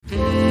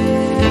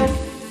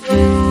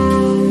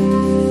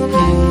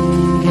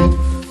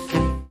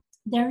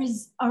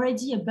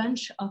already a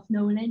bunch of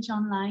knowledge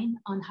online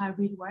on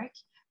hybrid work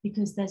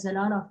because there's a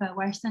lot of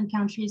Western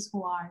countries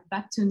who are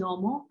back to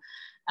normal,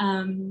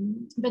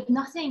 but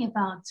nothing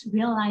about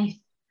real life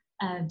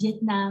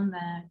Vietnam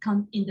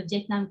in the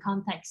Vietnam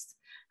context.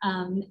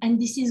 And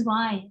this is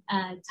why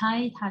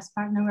Tide has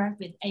partnered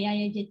with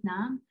AIA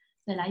Vietnam,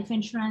 the life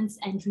insurance,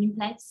 and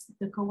Dreamplex,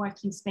 the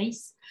co-working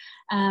space,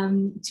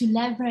 to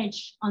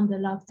leverage on the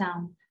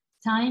lockdown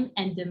time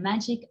and the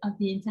magic of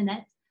the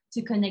internet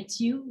to connect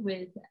you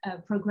with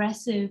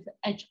progressive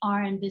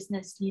HR and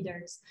business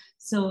leaders.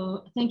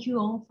 So thank you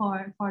all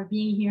for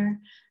being here.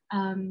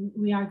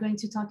 We are going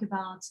to talk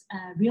about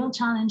real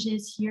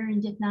challenges here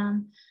in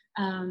Vietnam,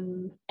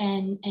 and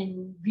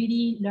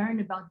really learn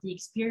about the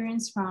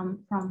experience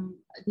from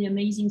the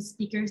amazing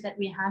speakers that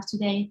we have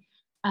today,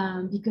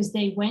 because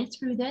they went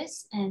through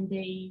this and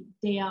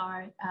they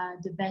are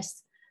the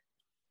best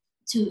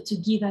to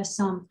give us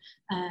some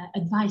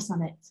advice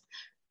on it.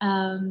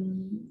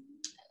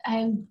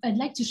 I'd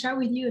like to share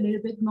with you a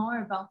little bit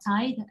more about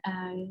Tide.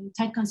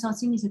 Tide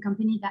Consulting is a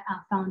company that I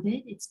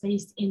founded. It's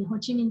based in Ho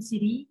Chi Minh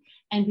City,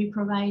 and we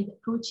provide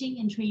coaching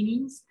and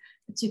trainings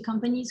to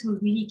companies who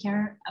really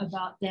care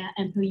about their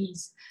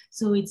employees.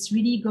 So it's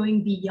really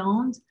going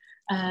beyond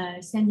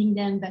sending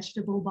them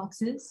vegetable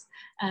boxes.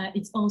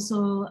 It's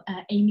also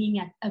aiming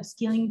at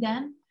upskilling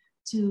them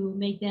to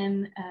make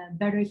them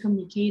better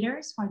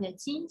communicators for their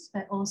teams,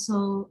 but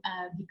also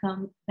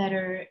become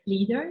better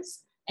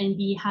leaders and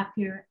be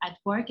happier at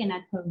work and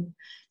at home.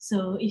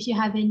 So if you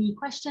have any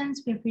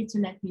questions, feel free to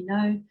let me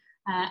know.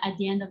 At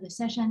the end of the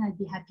session, I'd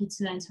be happy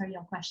to answer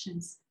your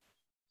questions.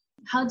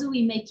 How do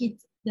we make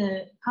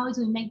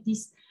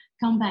this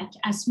comeback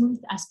as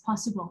smooth as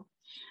possible?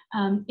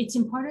 It's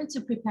important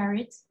to prepare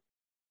it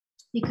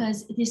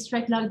because this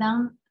strict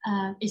lockdown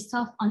is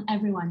tough on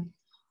everyone,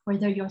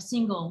 whether you're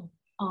single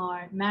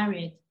or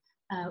married,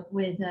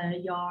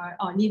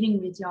 or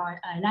living with your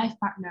life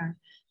partner,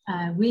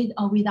 with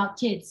or without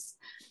kids,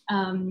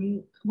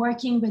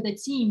 working with a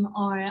team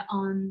or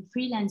on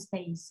freelance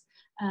base,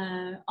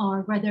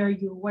 or whether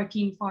you're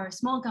working for a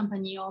small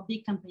company or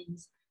big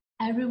companies.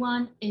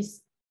 Everyone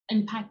is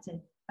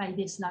impacted by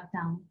this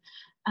lockdown.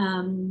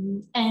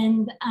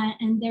 And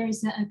there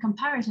is a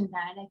comparison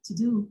that I like to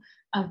do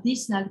of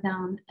this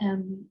lockdown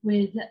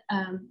with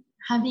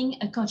having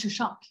a culture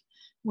shock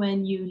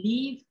when you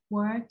leave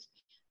work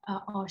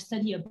or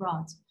study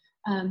abroad.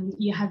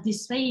 You have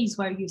this phase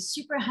where you're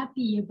super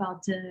happy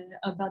about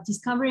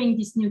discovering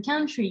this new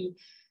country,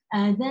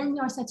 and then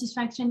your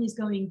satisfaction is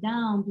going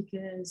down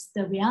because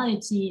the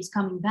reality is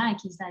coming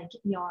back. It's like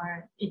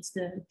it's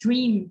the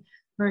dream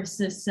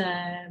versus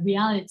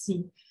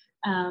reality,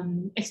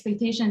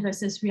 expectation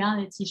versus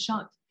reality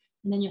shock,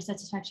 and then your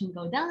satisfaction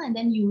go down, and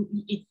then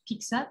it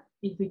picks up,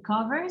 it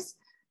recovers,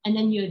 and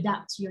then you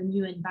adapt to your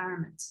new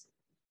environment.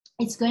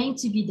 It's going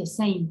to be the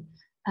same.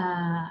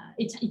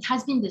 It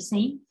has been the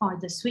same for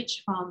the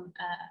switch from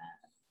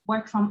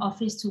work from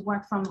office to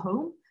work from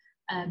home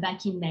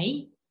back in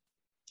May,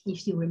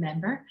 if you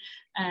remember.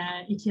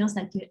 It feels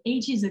like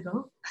ages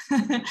ago,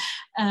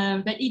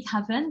 but it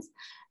happened.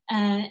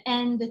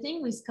 And the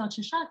thing with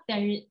culture shock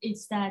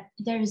is that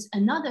there is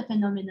another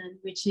phenomenon,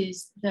 which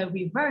is the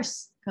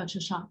reverse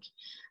culture shock,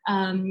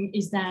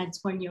 is that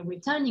when you're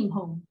returning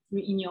home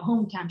in your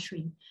home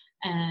country,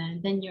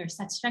 and then your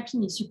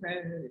satisfaction is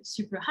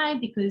super high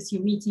because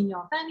you're meeting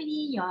your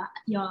family,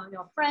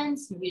 your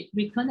friends, you're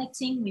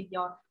reconnecting with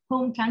your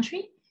home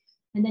country,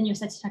 and then your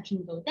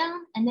satisfaction goes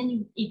down, and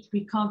then it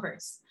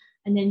recovers,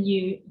 and then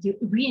you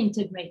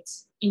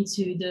reintegrate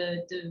into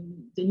the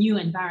new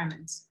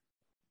environment.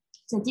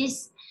 So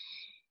this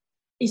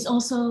is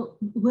also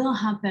will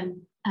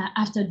happen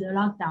after the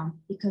lockdown,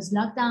 because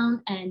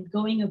lockdown and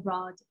going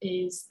abroad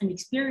is an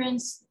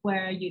experience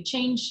where you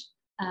change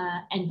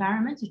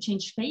environment, you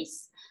change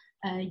space,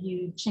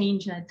 you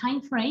change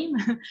time frame,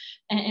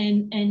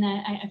 and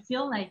I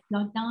feel like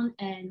lockdown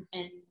and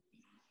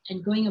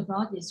going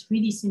abroad is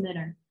really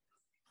similar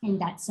in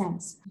that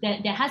sense.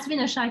 There has been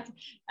a shock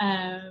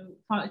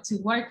to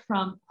work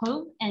from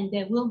home, and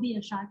there will be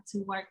a shock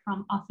to work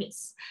from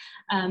office,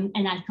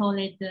 and I call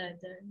it the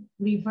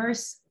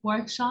reverse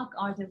work shock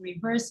or the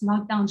reverse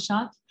lockdown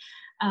shock,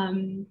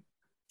 and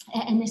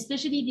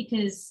especially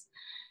because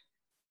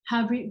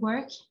hybrid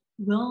work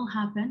will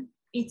happen.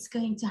 It's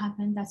going to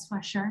happen, that's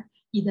for sure,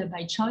 either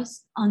by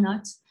choice or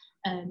not,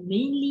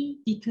 mainly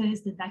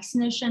because the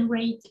vaccination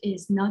rate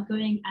is not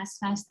going as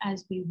fast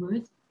as we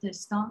would. The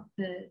stock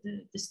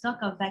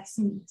of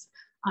vaccines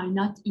are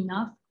not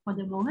enough for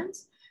the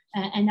moment.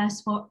 And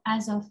as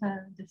of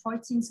the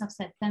 14th of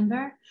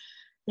September,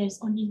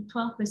 there's only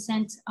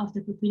 12% of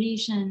the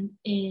population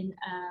in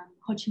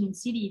Ho Chi Minh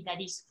City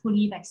that is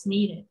fully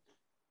vaccinated.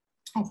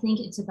 I think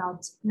it's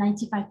about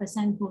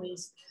 95%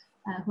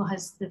 who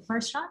has the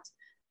first shot,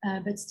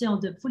 but still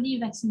the fully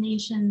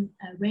vaccination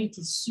rate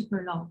is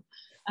super low.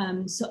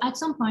 So at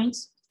some point,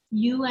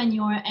 you and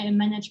your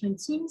management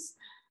teams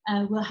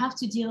will have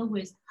to deal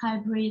with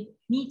hybrid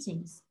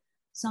meetings.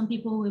 Some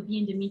people will be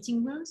in the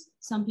meeting rooms,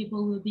 some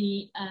people will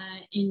be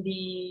at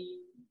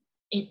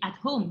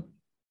home.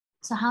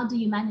 So how do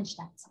you manage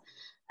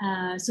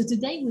that? So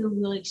today we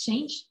will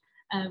exchange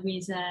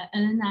with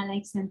Eun,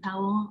 Alex, and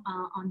Paolo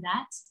on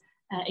that,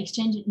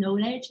 exchange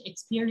knowledge,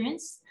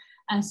 experience,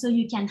 so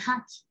you can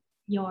hack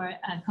your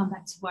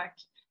compact work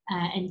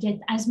and get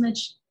as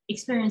much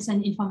experience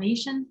and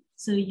information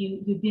so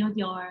you build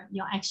your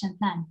action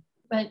plan.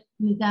 But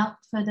without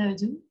further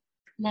ado,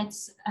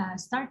 let's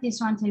start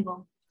this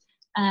roundtable.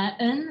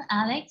 Eun,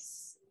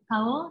 Alex,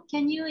 Paolo,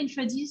 can you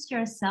introduce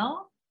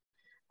yourself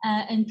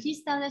and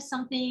please tell us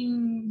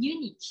something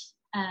unique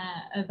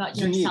about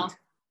yourself?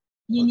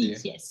 Unique,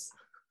 oh yes.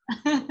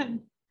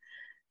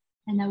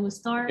 And I will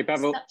start. Hey,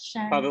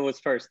 Pavel was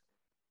first.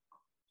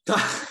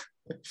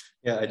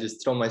 Yeah, I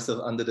just throw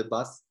myself under the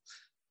bus.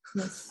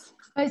 Yes.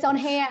 Based on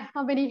hair,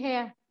 how many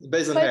hair?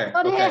 Based on hair.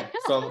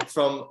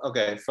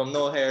 Okay, from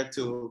no hair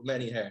to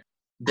many hair.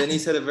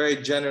 Denise had a very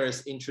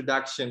generous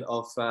introduction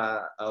of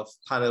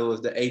panel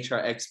with the HR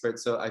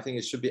experts, so I think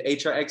it should be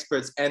HR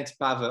experts and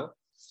Pavel.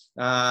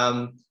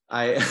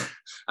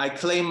 I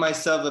claim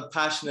myself a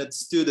passionate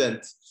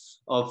student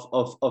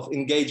of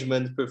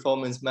engagement,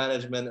 performance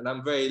management, and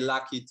I'm very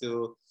lucky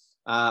to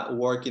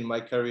work in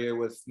my career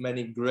with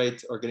many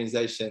great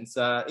organizations,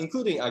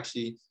 including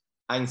actually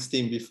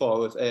Einstein before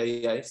with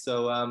AAA.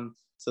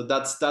 So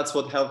that's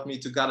what helped me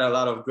to gather a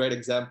lot of great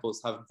examples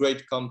how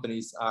great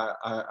companies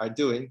are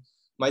doing.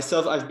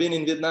 Myself, I've been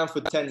in Vietnam for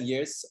 10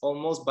 years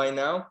almost by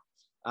now.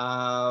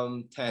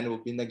 10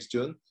 will be next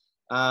June.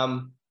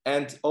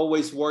 And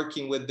always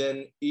working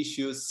within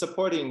issues,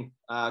 supporting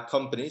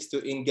companies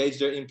to engage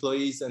their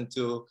employees and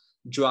to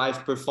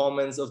drive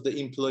performance of the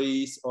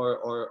employees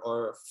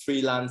or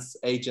freelance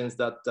agents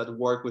that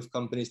work with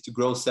companies to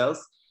grow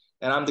sales.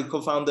 And I'm the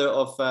co-founder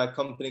of a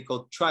company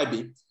called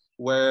Tribe,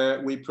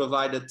 where we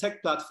provide a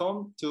tech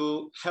platform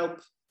to help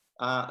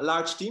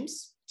large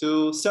teams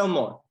to sell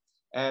more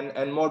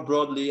and more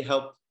broadly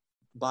help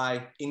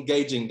by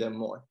engaging them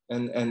more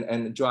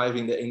and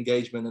driving the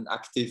engagement and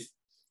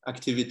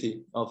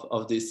activity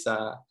of these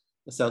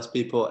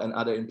salespeople and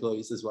other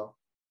employees as well.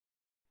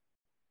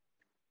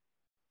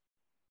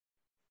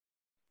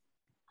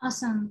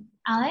 Awesome.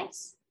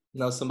 Alex?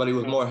 Now somebody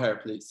with more hair,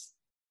 please.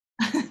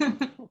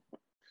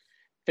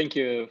 Thank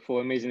you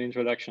for amazing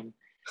introduction.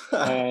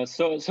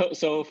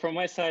 So from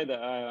my side,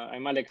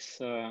 I'm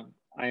Alex.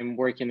 I'm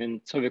working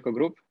in Sovico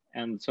Group,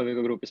 and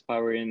Sovico Group is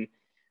powering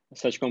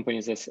such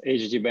companies as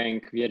HG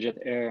Bank, Vietjet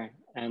Air,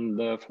 and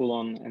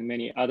Fulon, and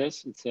many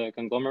others. It's a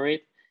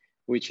conglomerate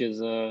which is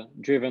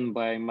driven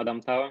by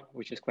Madame Tao,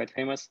 which is quite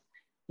famous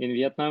in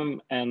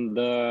Vietnam. And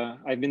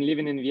I've been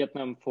living in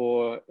Vietnam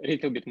for a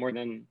little bit more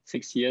than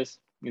 6 years.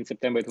 In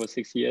September, it was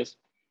 6 years.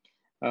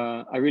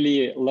 I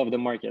really love the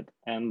market,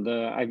 and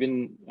I've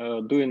been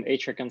doing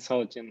HR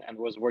consulting and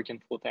was working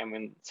full-time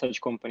in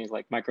such companies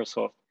like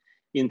Microsoft,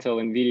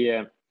 Intel,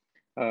 NVIDIA,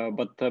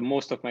 but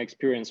most of my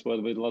experience was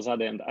with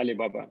Lazada and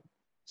Alibaba.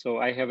 So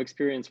I have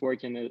experience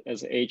working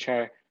as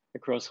HR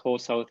across whole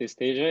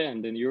Southeast Asia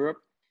and in Europe.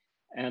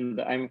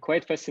 And I'm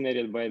quite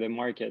fascinated by the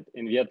market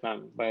in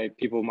Vietnam, by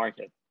people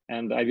market.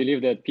 And I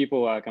believe that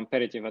people are a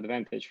competitive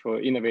advantage for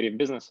innovative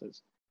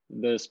businesses.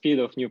 The speed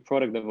of new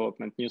product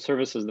development, new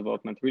services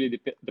development really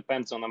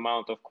depends on the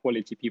amount of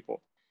quality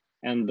people.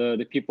 And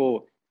the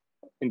people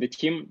in the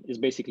team is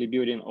basically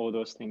building all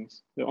those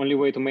things. The only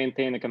way to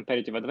maintain a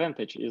competitive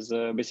advantage is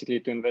basically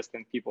to invest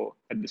in people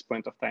at this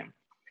point of time.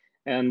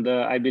 And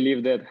I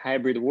believe that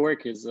hybrid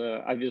work is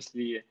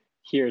obviously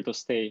here to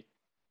stay.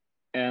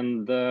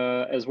 And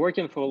as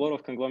working for a lot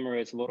of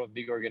conglomerates, a lot of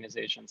big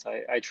organizations,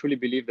 I truly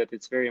believe that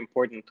it's very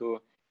important to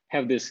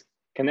have this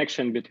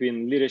connection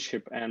between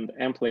leadership and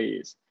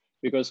employees.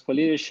 Because for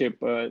leadership,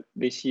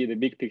 they see the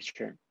big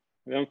picture.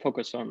 We don't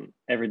focus on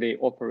everyday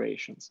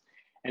operations.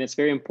 And it's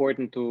very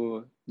important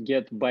to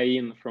get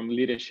buy-in from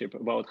leadership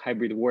about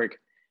hybrid work.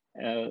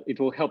 It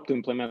will help to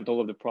implement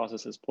all of the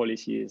processes,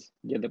 policies,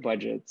 get the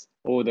budgets,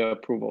 all the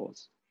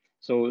approvals.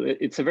 So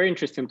it's a very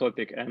interesting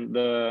topic. And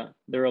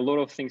there are a lot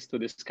of things to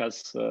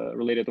discuss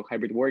related to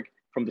hybrid work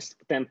from the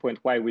standpoint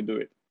why we do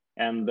it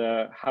and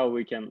how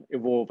we can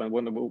evolve and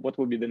what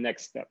will be the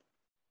next step.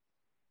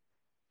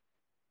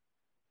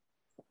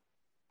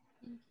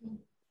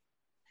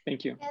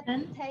 Thank you.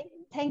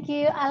 Thank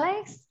you,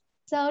 Alex.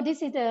 So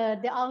this is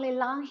the only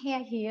long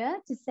hair here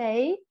to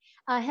say,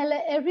 hello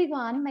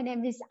everyone, my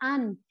name is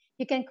An.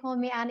 You can call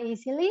me An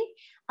easily.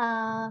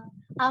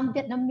 I'm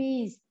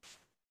Vietnamese.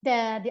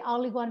 The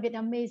only one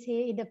Vietnamese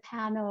here in the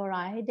panel,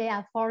 right? They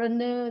are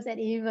foreigners, and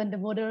even the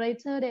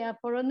moderator, they are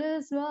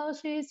foreigners as well.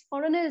 She's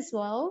foreigner as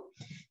well.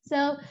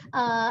 So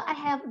I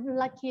have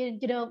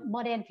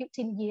more than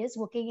 15 years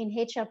working in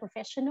HR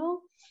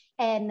professional,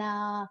 and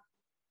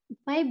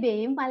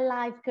maybe my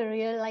life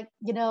career,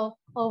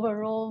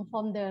 overall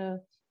from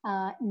the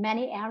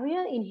many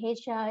areas in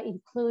HR,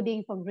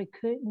 including from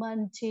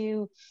recruitment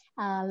to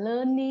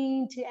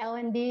learning to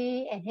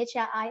L&D and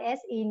HRIS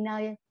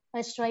in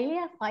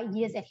Australia, 5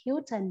 years at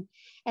Hilton.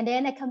 And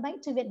then I come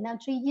back to Vietnam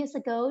 3 years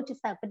ago to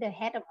start with the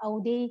head of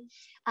OD.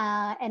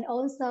 And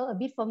also a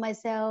bit for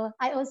myself,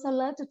 I also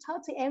love to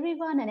talk to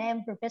everyone, and I am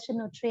a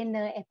professional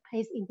trainer at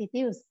Pace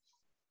Institute.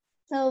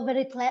 So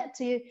very glad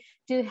to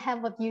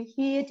have of you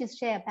here to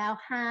share about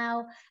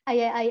how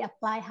IAI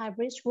apply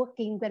hybrid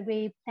working when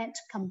we plan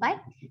to come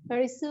back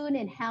very soon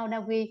and how now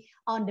we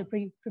on the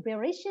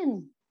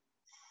preparation.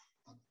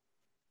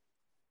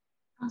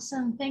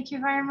 Awesome. Thank you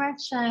very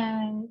much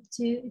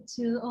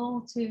to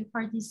all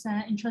for this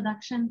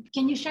introduction.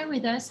 Can you share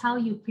with us how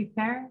you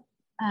prepare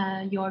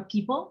your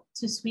people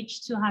to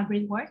switch to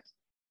hybrid work?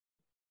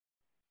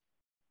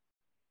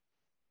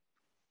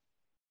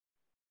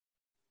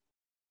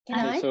 Can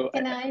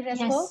I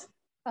respond? Yes.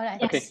 All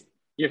right. Okay,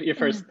 you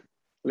first.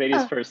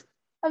 Ladies first.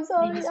 I'm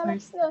sorry. Ladies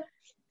first.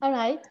 All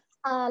right.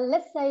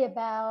 Let's say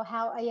about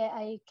how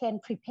I can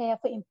prepare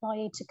for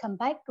employee to come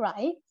back,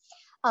 right?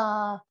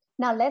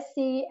 Now let's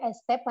see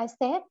step by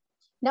step.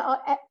 Now,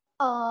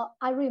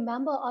 I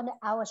remember on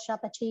our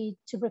strategy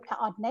to prepare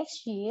on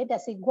next year,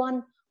 that's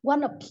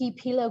one of key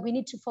pillar we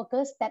need to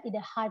focus that is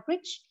the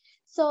hybrid.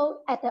 So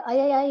at the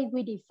IAI,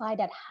 we define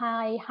that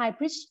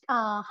hybrid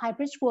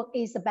work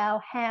is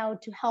about how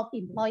to help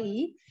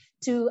employee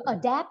to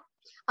adapt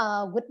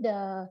with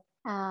the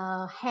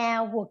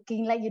how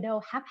working like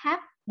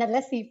half. That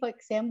let's see, for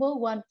example,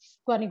 one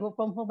work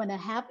from home and a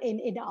half in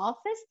the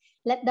office.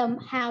 Let them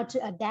how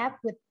to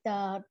adapt with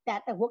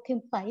that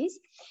working place,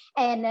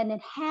 and then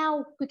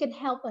how we can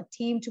help a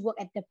team to work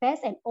at the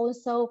best, and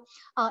also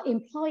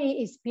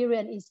employee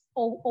experience is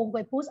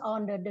always put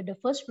on the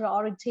first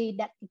priority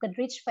that you can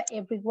reach for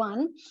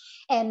everyone.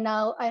 And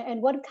now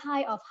and one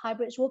kind of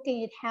hybrid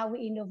working is how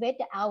we innovate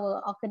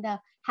our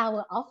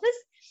office,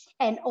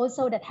 and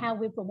also that how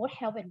we promote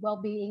health and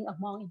well-being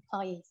among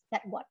employees.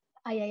 That's what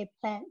I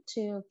plan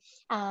to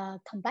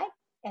come back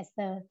as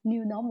the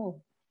new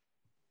normal.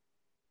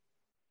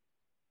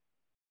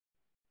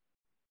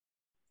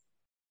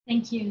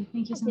 Thank you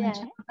so much.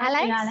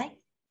 Alex?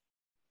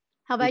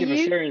 How about Thank you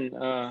you? for sharing.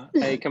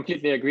 I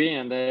completely agree,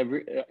 and I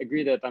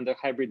agree that under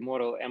hybrid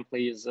model,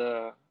 employees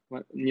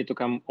need to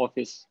come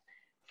office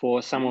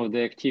for some of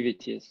the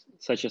activities,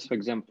 such as, for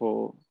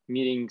example,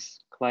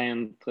 meetings,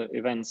 client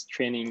events,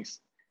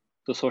 trainings,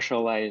 to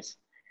socialize.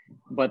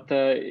 But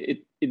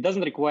it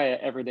doesn't require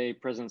everyday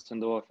presence in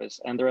the office.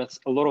 And there are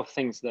a lot of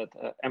things that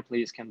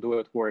employees can do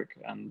at work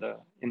and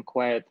in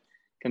quiet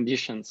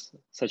conditions,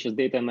 such as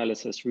data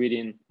analysis,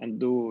 reading, and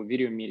do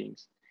video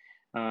meetings.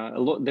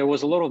 There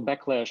was a lot of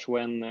backlash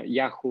when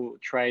Yahoo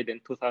tried in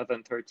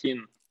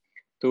 2013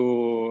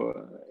 to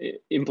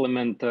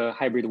implement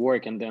hybrid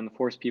work and then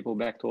force people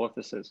back to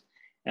offices.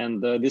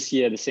 And this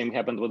year, the same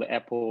happened with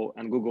Apple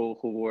and Google,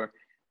 who were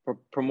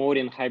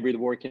promoting hybrid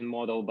working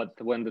model, but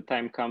when the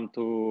time come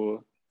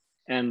to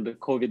end the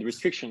COVID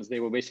restrictions, they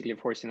were basically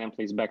forcing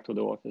employees back to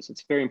the office.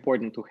 It's very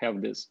important to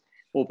have this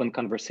open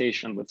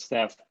conversation with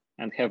staff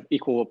and have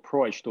equal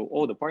approach to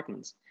all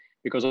departments,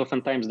 because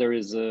oftentimes there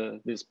is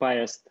this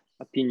biased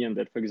opinion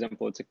that, for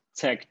example, it's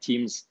tech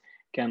teams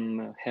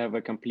can have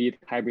a complete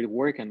hybrid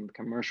work and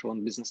commercial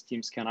and business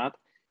teams cannot.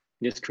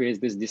 This creates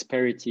this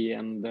disparity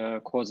and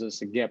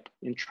causes a gap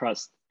in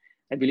trust.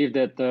 I believe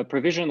that the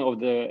provision of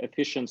the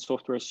efficient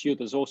software suite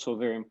is also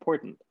very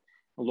important.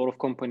 A lot of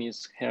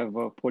companies have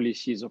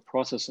policies or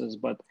processes,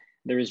 but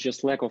there is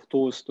just lack of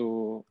tools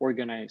to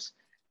organize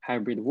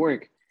hybrid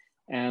work.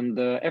 And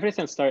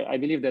everything I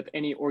believe that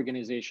any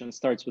organization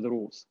starts with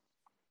rules.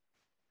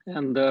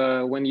 And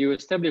when you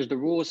establish the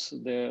rules,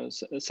 the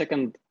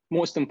second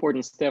most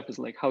important step is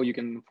like how you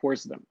can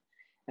enforce them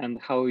and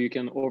how you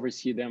can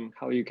oversee them,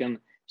 how you can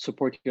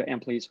support your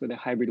employees with a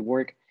hybrid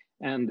work.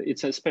 And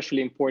it's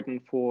especially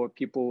important for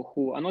people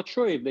who are not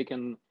sure if they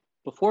can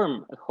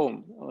perform at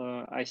home.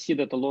 I see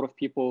that a lot of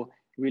people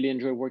really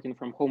enjoy working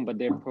from home, but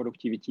their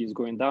productivity is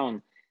going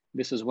down.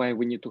 This is why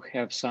we need to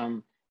have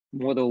some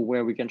model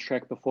where we can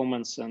track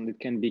performance, and it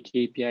can be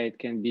KPI, it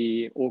can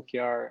be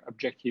OKR,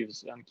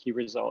 objectives and key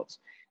results.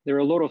 There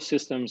are a lot of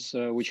systems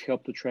which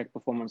help to track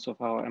performance of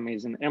our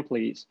amazing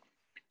employees.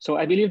 So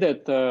I believe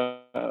that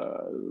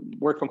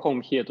work from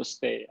home here to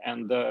stay,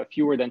 and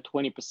fewer than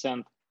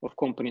 20% of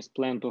companies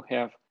plan to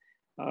have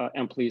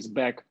employees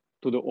back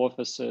to the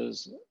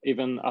offices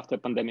even after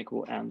pandemic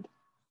will end.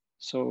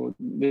 So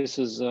this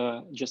is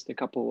just a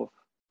couple of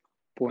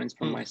points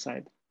from my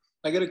side.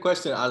 I got a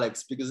question,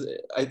 Alex, because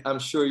I'm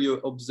sure you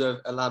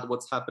observe a lot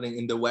what's happening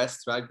in the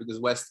West, right? Because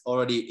West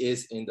already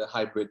is in the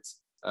hybrid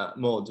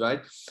mode,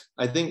 right?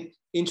 I think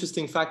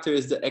interesting factor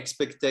is the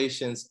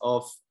expectations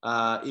of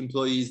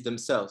employees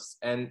themselves.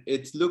 And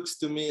it looks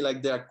to me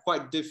like they are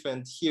quite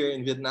different here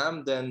in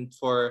Vietnam than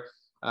for,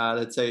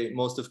 let's say,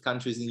 most of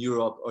countries in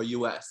Europe or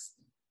US.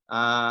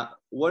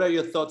 What are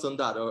your thoughts on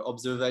that, or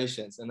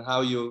observations, and how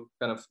you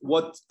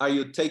what are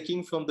you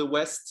taking from the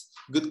West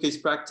good case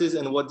practice,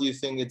 and what do you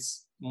think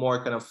it's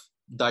more kind of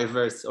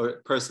diverse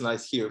or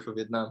personalized here for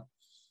Vietnam?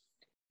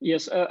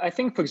 Yes, I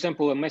think, for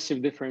example, a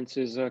massive difference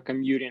is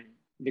commuting,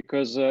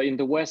 because in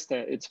the West,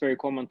 it's very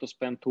common to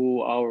spend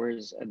 2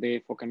 hours a day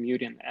for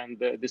commuting. And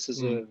this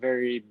is a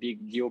very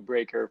big deal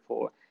breaker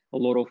for a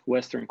lot of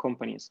Western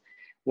companies.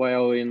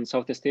 While in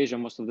Southeast Asia,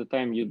 most of the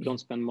time, you don't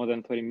spend more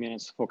than 30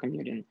 minutes for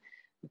commuting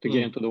to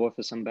get into the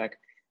office and back.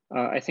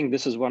 I think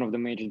this is one of the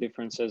major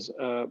differences.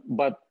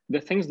 But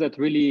the things that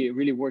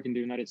really work in the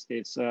United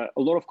States, a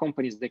lot of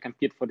companies, they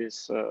compete for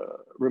this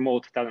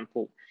remote talent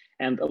pool.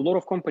 And a lot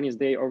of companies,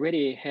 they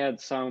already had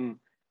some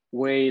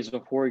ways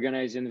of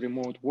organizing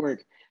remote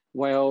work.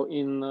 While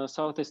in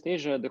Southeast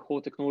Asia, the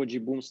whole technology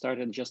boom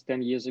started just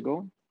 10 years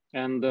ago.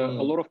 And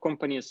a lot of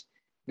companies,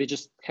 they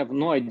just have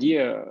no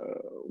idea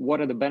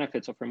what are the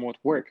benefits of remote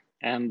work.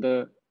 And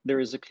there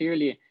is a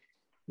clearly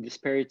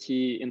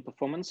disparity in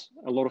performance.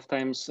 A lot of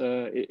times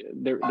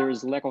there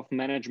is lack of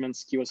management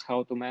skills,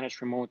 how to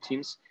manage remote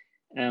teams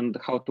and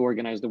how to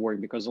organize the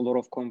work, because a lot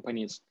of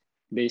companies,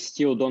 they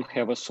still don't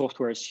have a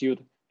software suite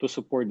to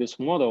support this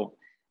model.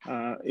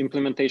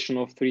 Implementation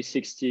of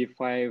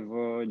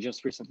 365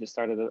 just recently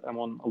started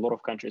among a lot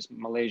of countries: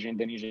 Malaysia,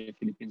 Indonesia,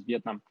 Philippines,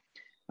 Vietnam.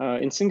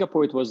 In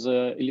Singapore, it was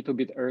a little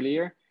bit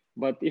earlier.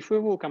 But if we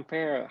will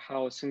compare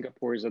how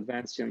Singapore is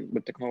advancing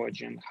with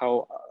technology and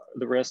how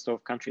the rest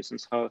of countries in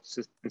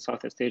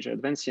Southeast Asia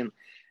advancing,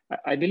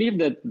 I believe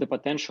that the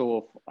potential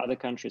of other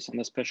countries, and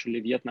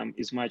especially Vietnam,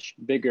 is much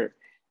bigger.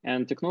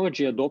 And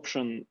technology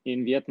adoption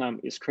in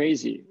Vietnam is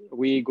crazy.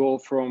 We go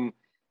from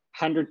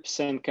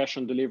 100% cash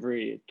on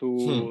delivery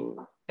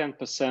to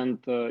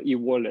 10%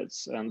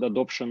 e-wallets, and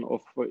adoption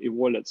of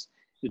e-wallets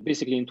is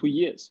basically in 2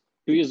 years.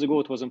 2 years ago,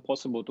 it was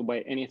impossible to buy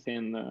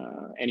anything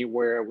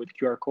anywhere with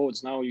QR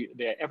codes. Now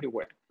they're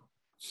everywhere.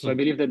 So I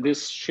believe that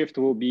this shift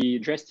will be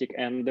drastic,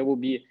 and there will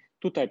be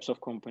two types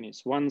of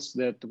companies. Ones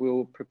that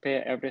will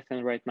prepare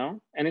everything right now.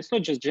 And it's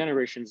not just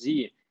Generation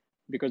Z,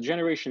 because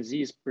Generation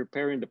Z is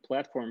preparing the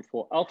platform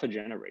for Alpha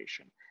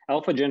Generation.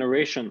 Alpha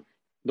Generation,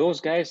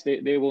 those guys,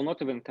 they will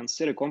not even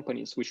consider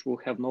companies which will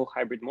have no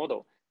hybrid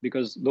model,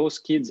 because those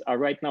kids are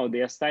right now,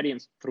 they are studying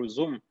through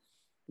Zoom.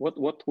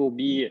 What will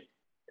be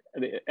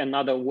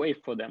another way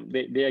for them?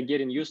 They are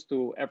getting used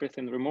to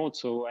everything remote.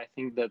 So I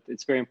think that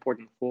it's very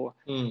important for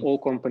all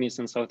companies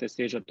in Southeast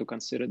Asia to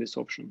consider this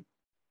option.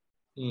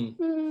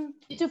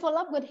 To follow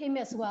up with him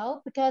as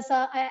well, because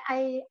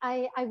I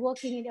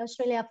working in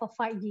Australia for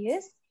 5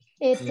 years.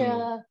 It's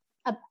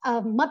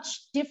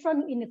much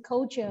different in the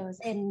cultures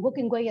and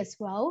working way as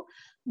well.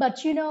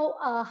 But you know,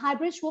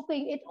 hybrid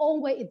working, it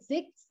always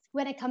exists.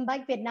 When I come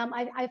back Vietnam,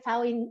 I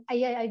found in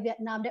AI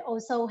Vietnam, they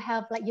also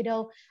have, like, you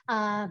know,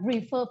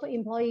 refer for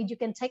employees. You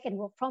can take and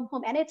work from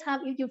home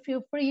anytime if you feel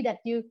free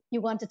that you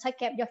want to take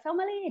care of your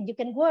family, and you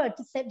can work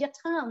to save your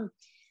time.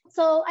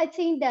 So I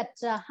think that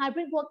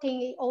hybrid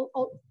working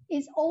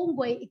is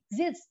always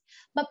exists,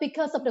 but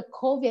because of the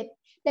COVID,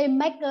 they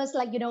make us,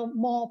 like, you know,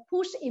 more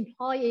push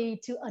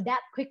employee to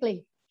adapt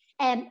quickly.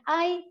 And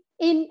I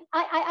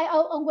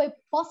always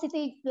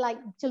positive, like,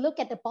 to look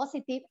at the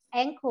positive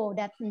angle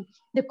that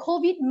the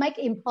COVID make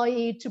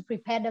employee to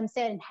prepare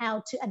themselves and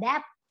how to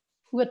adapt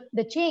with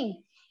the change.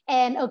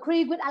 And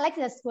agree with Alex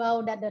as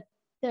well that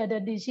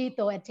the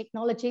digital and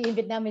technology in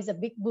Vietnam is a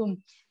big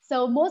boom.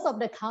 So most of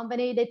the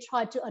company, they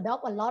try to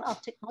adopt a lot of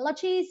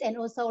technologies and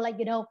also, like,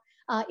 you know,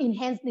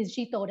 enhance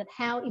digital, that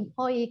how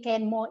employee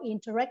can more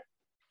interact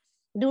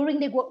during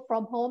the work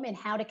from home and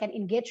how they can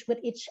engage with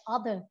each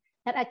other.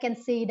 That I can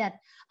see that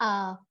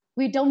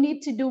we don't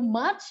need to do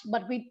much,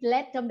 but we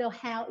let them know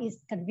how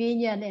it's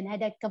convenient and how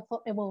they're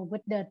comfortable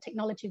with the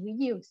technology we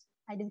use.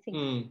 I do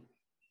think.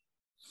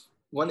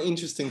 One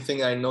interesting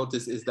thing I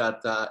noticed is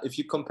that if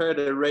you compare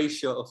the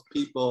ratio of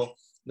people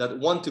that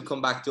want to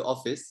come back to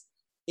office,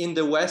 in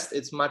the West,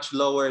 it's much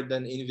lower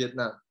than in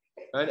Vietnam,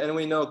 right? And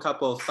we know a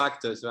couple of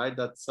factors, right?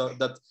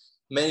 That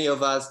many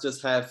of us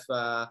just have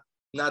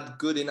not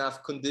good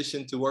enough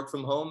condition to work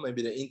from home.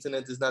 Maybe the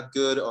internet is not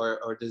good,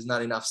 or there's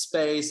not enough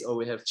space, or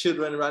we have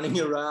children running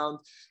around.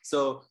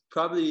 So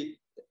probably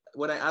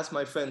when I ask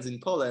my friends in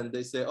Poland,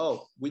 they say,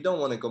 oh, we don't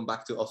want to come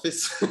back to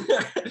office.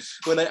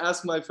 When I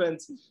ask my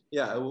friends,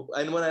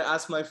 and when I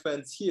ask my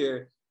friends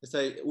here, they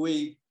say,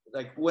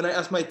 when I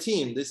ask my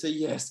team, they say,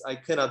 yes, I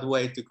cannot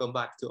wait to come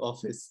back to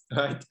office,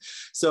 right?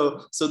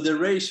 So the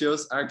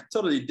ratios are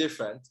totally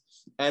different.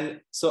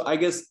 And so I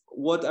guess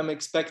what I'm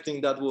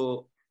expecting that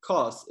will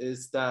cause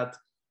is that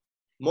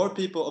more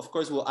people, of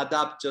course, will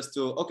adapt just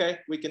to, okay,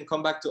 we can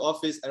come back to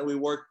office and we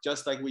work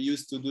just like we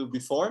used to do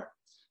before.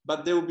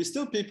 But there will be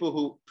still people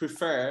who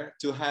prefer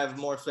to have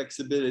more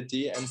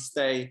flexibility and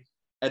stay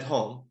at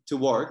home to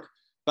work.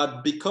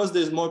 But because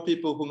there's more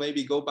people who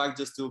maybe go back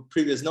just to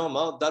previous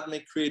normal, that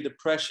may create the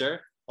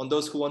pressure on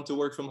those who want to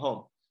work from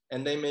home.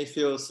 And they may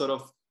feel sort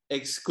of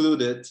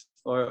excluded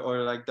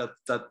or like that,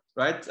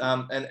 right?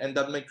 And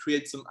that may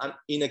create some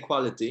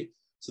inequality.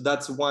 So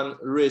that's one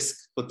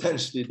risk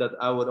potentially that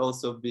I would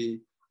also be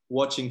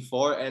watching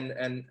for.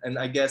 And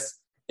I guess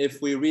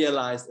if we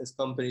realize as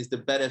companies the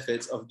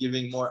benefits of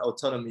giving more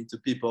autonomy to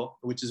people,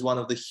 which is one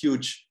of the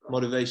huge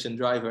motivation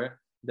driver,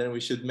 then we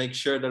should make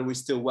sure that we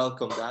still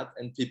welcome that,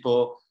 and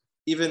people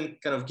even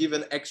kind of give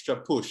an extra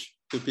push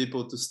to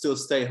people to still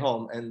stay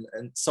home and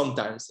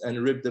sometimes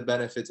and reap the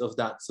benefits of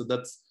that. So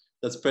that's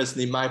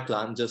personally my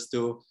plan, just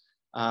to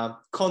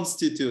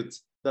constitute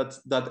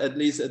that at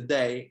least a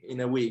day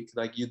in a week,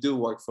 like you do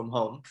work from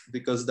home,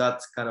 because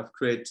that kind of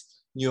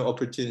creates new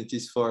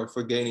opportunities for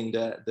gaining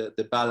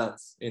the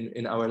balance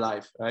in our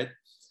life, right?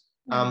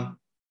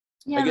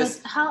 Yeah, I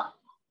guess,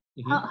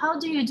 but how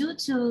do you do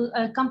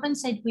to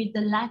compensate with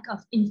the lack of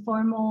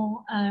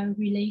informal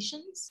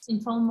relations,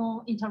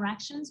 informal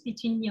interactions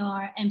between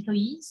your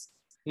employees?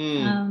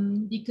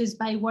 Because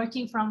by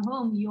working from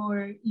home,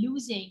 you're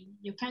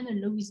kind of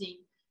losing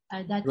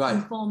that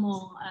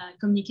informal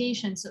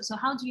communication. So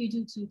how do you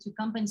do to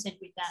compensate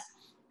with that?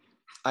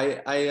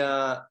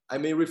 I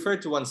may refer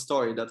to one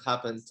story that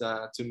happened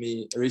to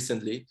me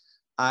recently.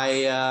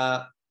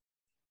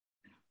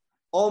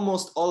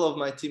 Almost all of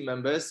my team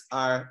members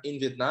are in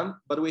Vietnam,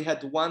 but we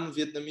had one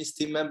Vietnamese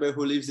team member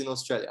who lives in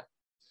Australia.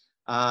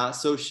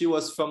 So she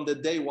was, from the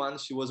day one,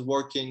 she was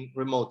working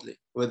remotely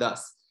with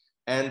us.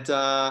 And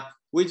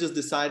we just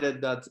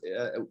decided that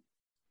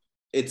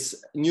it's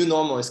new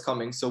normal is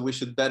coming, so we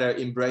should better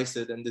embrace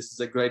it. And this is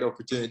a great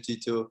opportunity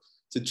to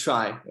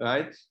try,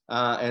 right?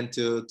 And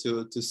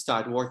to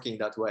start working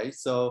that way.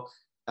 So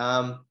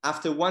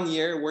after 1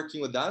 year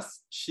working with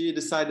us, she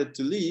decided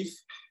to leave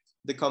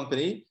the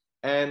company.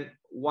 And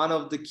one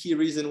of the key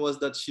reasons was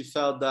that she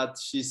felt that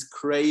she's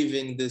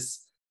craving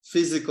this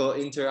physical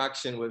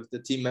interaction with the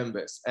team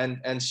members.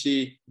 And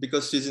she,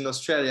 because she's in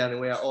Australia and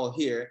we are all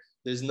here,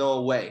 there's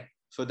no way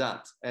for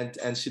that.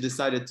 And she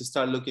decided to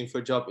start looking for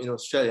a job in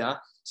Australia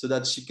so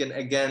that she can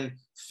again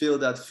feel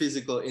that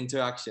physical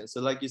interaction.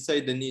 So like you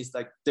say, Denise,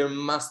 like there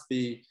must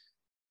be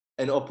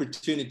an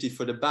opportunity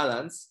for the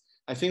balance.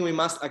 I think we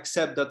must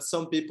accept that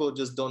some people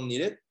just don't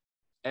need it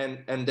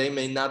and they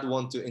may not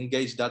want to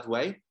engage that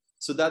way.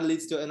 So that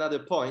leads to another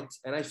point.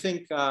 And I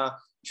think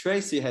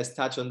Tracy has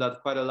touched on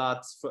that quite a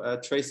lot.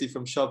 Tracy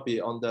from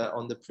Shopee on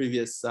the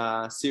previous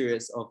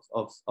series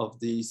of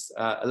these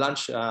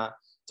lunch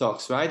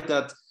talks, right?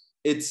 That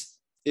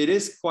it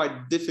is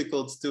quite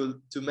difficult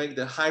to make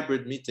the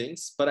hybrid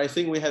meetings, but I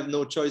think we have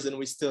no choice and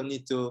we still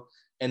need to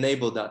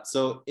enable that.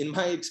 So in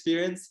my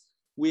experience,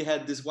 we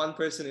had this one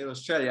person in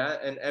Australia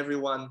and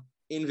everyone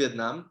in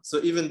Vietnam. So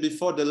even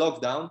before the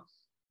lockdown,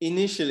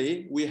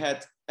 initially we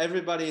had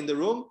everybody in the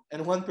room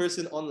and one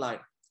person online.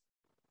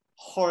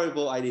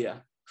 Horrible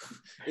idea.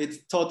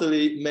 It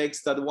totally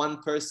makes that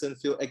one person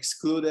feel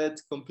excluded,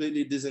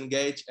 completely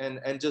disengaged,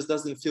 and just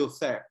doesn't feel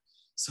fair.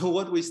 So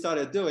what we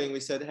started doing,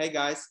 we said, hey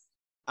guys,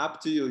 up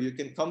to you. You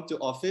can come to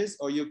office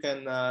or you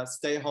can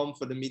stay home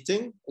for the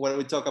meeting when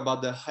we talk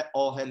about the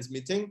all hands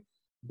meeting,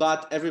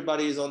 but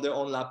everybody is on their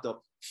own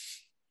laptop.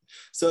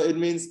 So it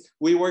means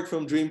we work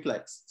from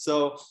Dreamplex.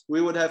 So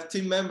we would have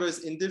team members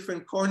in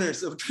different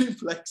corners of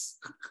Dreamplex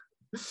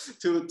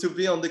to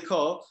be on the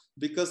call,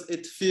 because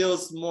it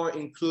feels more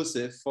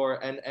inclusive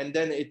and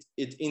then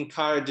it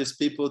encourages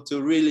people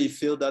to really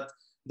feel that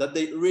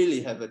they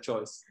really have a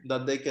choice,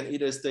 that they can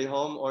either stay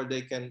home or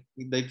they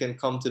can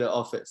come to the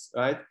office,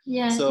 right?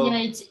 Yeah, so,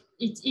 yeah,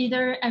 it's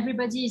either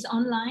everybody is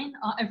online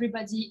or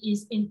everybody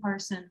is in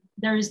person.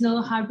 There is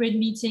no hybrid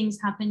meetings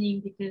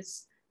happening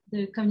because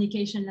the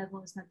communication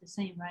level is not the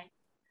same, right?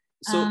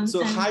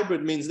 So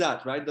hybrid means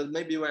that, right? That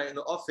maybe we're in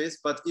the office,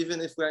 but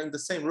even if we're in the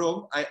same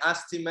room, I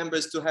ask team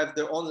members to have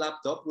their own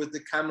laptop with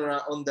the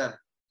camera on them.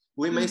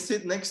 We may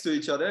sit next to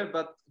each other,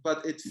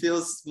 but it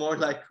feels more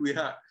like we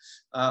are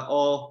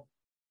all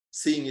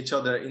seeing each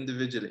other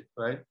individually,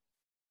 right?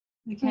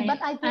 Okay. But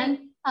I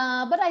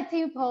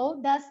think,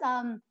 Paul, that's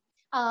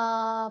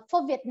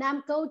for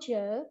Vietnam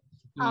culture,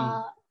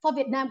 for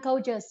Vietnam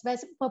culture's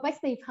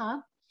perspective,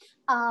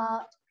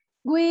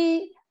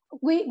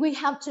 we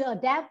have to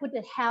adapt with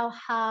how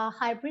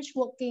hybrid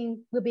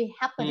working will be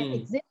happening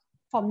exist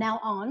from now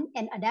on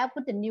and adapt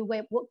with the new way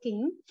of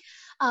working.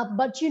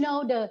 But you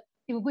know,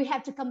 we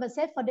have to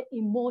compensate for the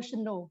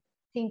emotional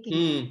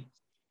thinking.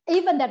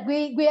 Even that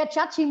we are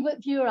chatting with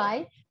you,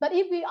 right? But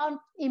if we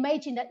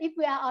imagine that if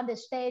we are on the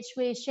stage,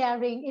 we're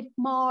sharing it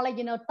more like,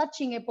 you know,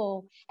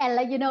 touchable, and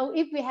like, you know,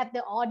 if we have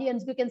the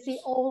audience, we can see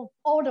all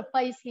the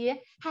face here,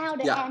 how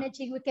the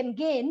energy we can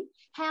gain,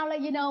 how,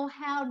 like, you know,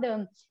 how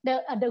the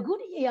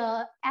good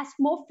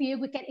atmosphere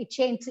we can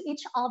exchange to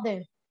each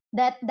other.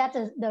 That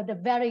is the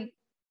very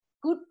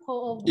good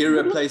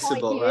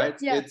irreplaceable, right?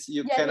 Yeah.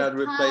 You cannot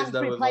replace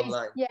that with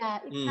online. Yeah,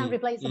 it's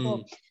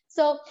unreplaceable.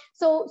 So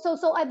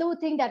I do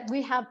think that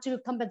we have to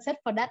compensate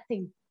for that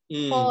thing,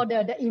 for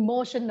the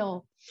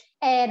emotional.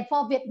 And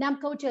for Vietnam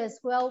culture as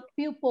well,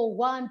 people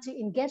want to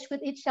engage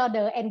with each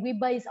other, and we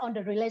base on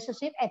the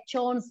relationship. At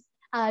John's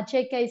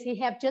case he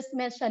have just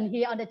mentioned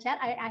here on the chat,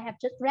 I have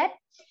just read.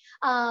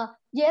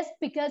 Yes,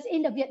 because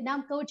in the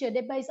Vietnam culture,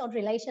 they base on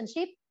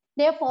relationship.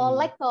 Therefore,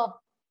 lack of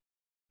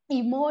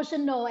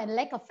emotional and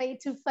lack of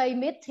face-to-face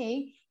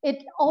meeting,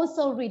 it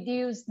also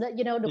reduce the,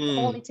 you know, the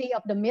quality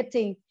of the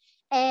meeting.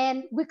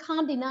 And we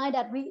can't deny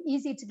that we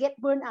easy to get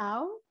burned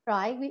out,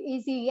 right? We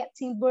easy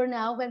getting burned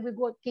out when we're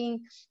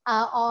working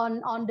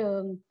on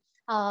the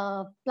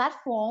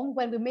platform,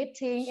 when we're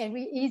meeting, and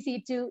we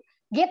easy to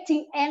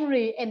getting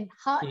angry and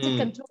hard to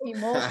control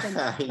emotion.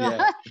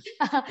 Right?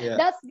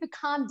 That's we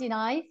can't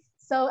deny.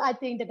 So I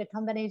think that the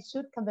company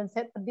should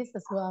compensate for this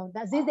as well.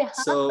 That's the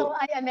so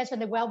I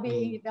mentioned the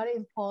well-being is very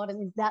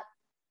important. Is that?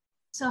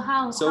 So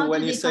how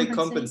when do you they say compensate?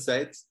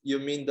 compensate, you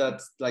mean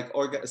that like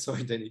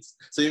sorry, Denise.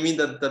 So you mean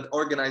that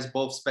organize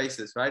both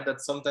spaces, right? That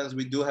sometimes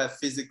we do have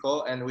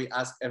physical and we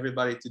ask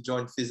everybody to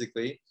join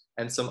physically,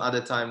 and some other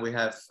time we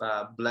have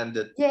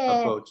blended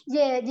approach.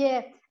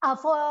 Yeah.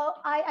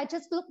 I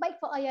just look back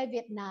for AI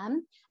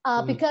Vietnam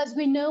because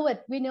we know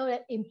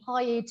that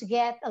employee to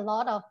get a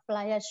lot of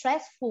like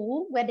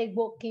stressful when they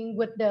working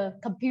with the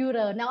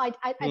computer. Now I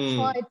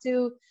try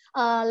to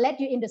let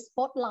you in the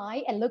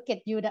spotlight and look at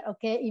you that,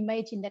 okay,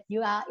 imagine that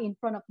you are in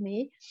front of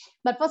me.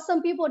 But for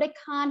some people, they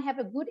can't have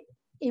a good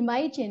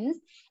images,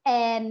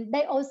 and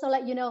they also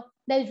like,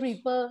 they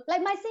refer,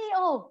 like my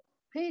CEO,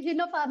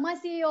 my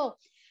CEO,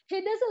 he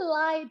doesn't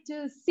like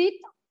to sit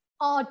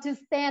or to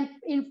stand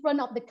in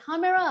front of the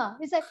camera.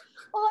 He's like,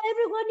 oh,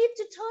 everyone needs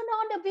to turn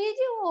on the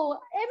video.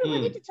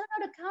 Everyone needs to turn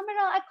on the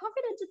camera. I'm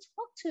confident to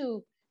talk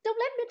to. Don't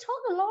let me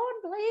talk alone,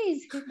 please.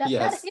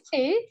 That's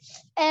it.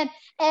 And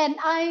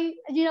I,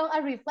 I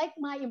reflect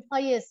my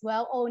employee as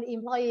well, own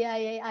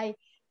employee.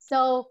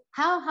 So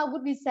how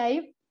would we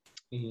say?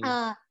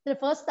 The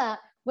first,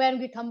 when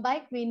we come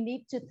back, we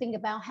need to think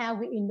about how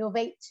we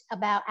innovate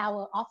about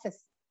our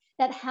office.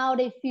 That how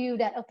they feel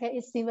that, okay,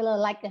 it's similar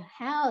like a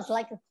house,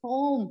 like a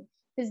home,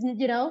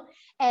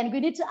 and we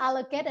need to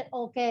allocate it.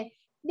 Okay,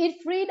 need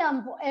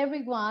freedom for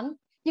everyone.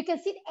 You can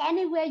sit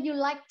anywhere you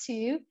like to.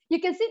 You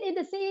can sit in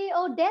the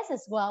CEO desk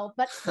as well,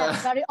 but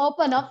that's very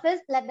open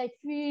office. Let they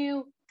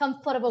feel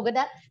comfortable with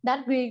that.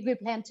 That we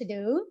plan to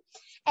do.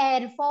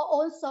 And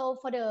for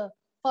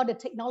the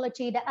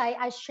technology that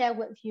I share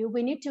with you,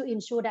 we need to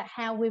ensure that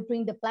how we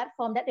bring the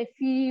platform that they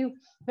feel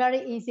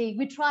very easy.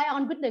 We try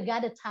on with the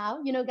Gather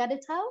Town. You know Gather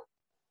Town?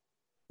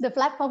 The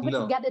platform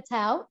with Gather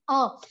Town.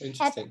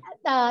 Interesting.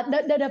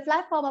 The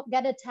platform of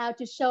Gather Town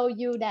to show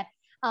you that,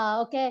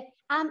 okay,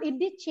 I'm in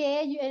this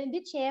chair, you're in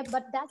this chair,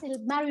 but that's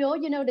Mario,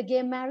 the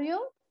game Mario.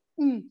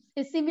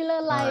 It's similar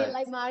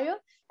like Mario.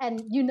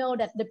 And you know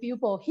that the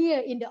people here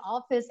in the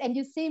office, and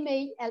you see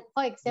me,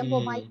 for example,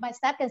 my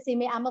staff can see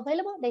me, I'm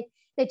available.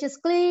 They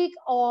just click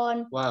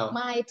on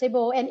my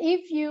table. And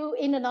if you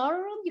in another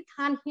room, you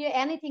can't hear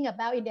anything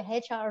about in the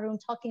HR room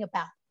talking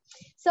about.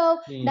 So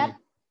that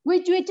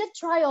we just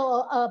try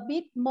a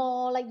bit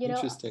more, like,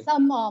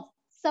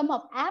 some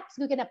of apps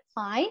we can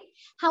apply.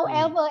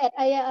 However, at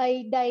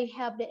AIA, they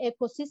have the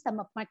ecosystem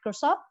of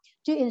Microsoft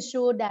to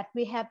ensure that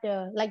we have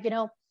the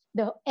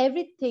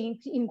everything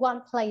in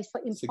one place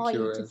for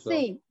employees to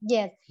see.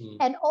 Yes.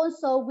 And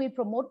also we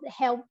promote the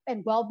health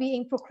and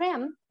well-being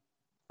program.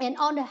 And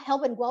on the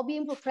health and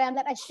well-being program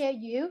that I share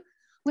you,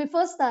 we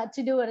first start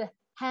to do it,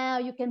 how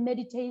you can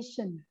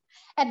meditation.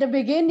 At the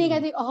beginning, I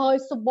think, oh,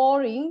 it's so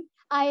boring.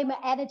 I am an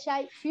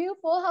energized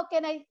pupil. How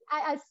can I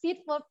sit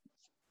for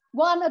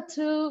 1 or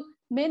 2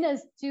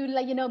 minutes to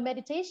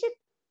meditation?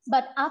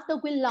 But after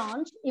we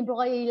launch,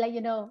 employees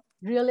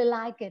really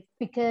like it,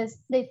 because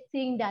they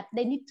think that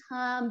they need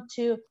time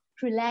to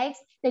relax,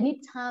 they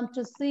need time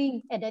to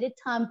think, and they need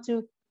time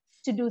to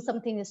do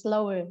something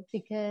slower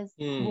because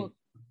work,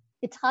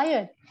 it's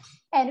tired.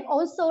 And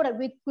also that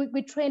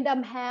we train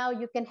them how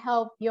you can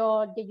help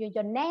your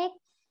neck,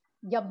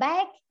 your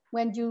back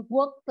when you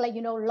work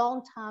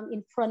long time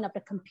in front of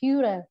the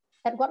computer.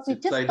 That's what we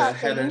just started. The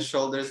head and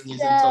shoulders,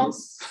 knees and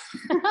toes.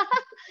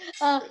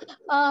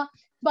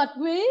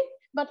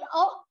 But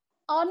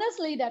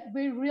honestly, that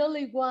we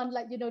really want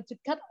to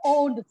cut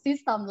all the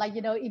system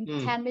in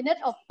 10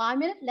 minutes or 5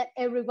 minutes. Let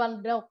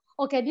everyone know,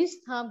 okay, this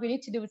time we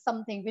need to do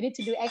something. We need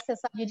to do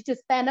exercise. You need to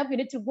stand up. You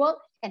need to work,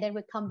 and then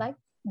we come back.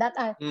 That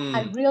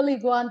I really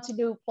want to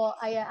do for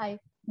III.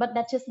 But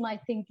that's just my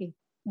thinking.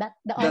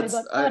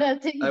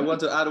 I want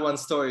to add one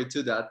story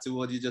to that, to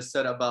what you just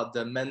said about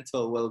the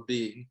mental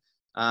well-being.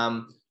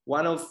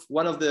 One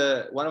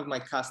of my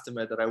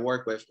customers that I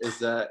work with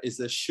is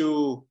a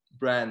shoe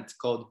brand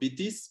called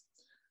BTS.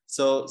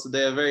 So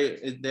they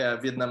are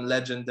Vietnam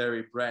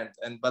legendary brand.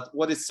 But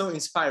what is so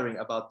inspiring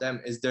about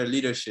them is their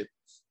leadership.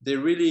 They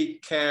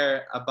really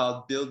care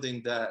about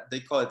building they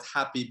call it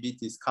happy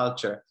BTS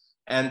culture.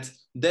 And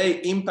they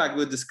impact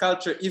with this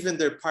culture even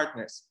their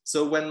partners.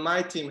 So when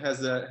my team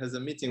has a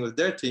meeting with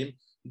their team,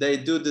 they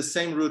do the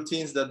same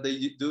routines that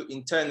they do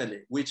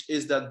internally, which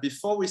is that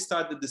before we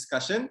start the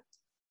discussion,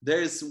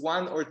 there is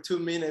 1 or 2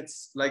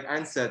 minutes, like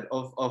Anne said,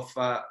 of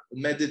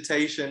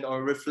meditation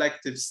or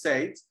reflective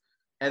state.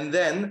 And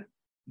then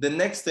the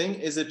next thing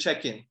is a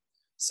check-in.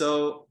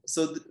 So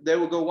they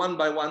will go one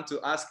by one to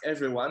ask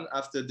everyone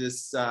after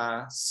this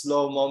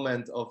slow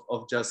moment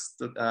of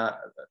just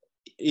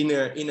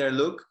inner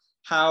look,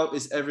 how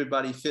is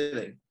everybody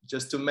feeling?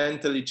 Just to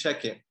mentally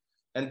check in.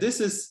 And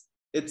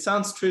it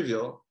sounds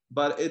trivial,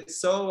 but it's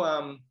so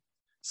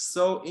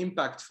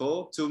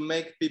impactful to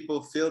make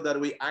people feel that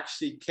we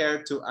actually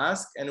care to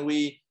ask, and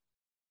we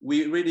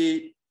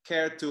really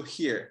care to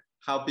hear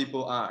how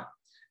people are.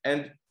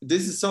 And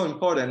this is so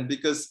important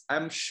because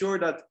I'm sure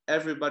that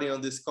everybody on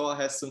this call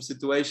has some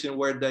situation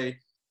where they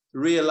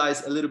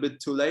realize a little bit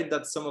too late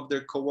that some of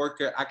their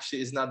coworker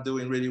actually is not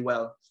doing really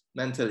well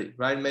mentally,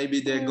 right?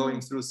 Maybe they're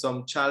going through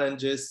some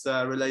challenges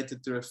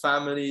related to their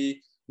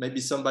family. maybe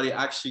somebody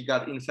actually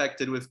got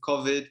infected with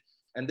COVID,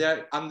 and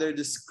they're under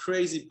this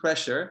crazy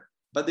pressure,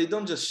 but they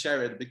don't just share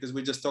it because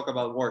we just talk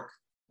about work,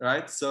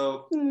 right? So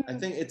I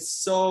think it's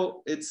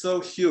so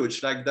huge,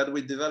 like that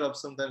we develop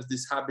sometimes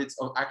these habits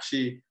of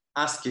actually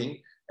asking.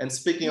 And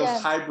speaking of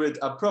hybrid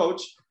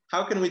approach,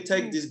 how can we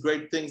take these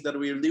great things that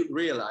we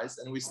realize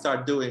and we start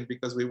doing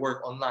because we work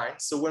online?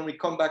 So when we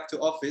come back to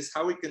office,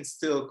 how we can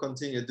still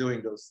continue doing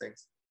those things?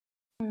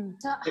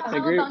 So how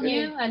about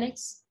you, Alex?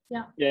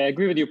 Yeah, I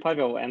agree with you,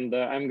 Pavel. And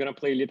I'm going to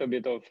play a little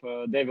bit of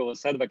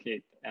devil's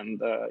advocate. And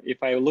if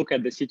I look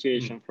at the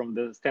situation from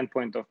the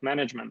standpoint of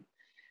management,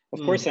 of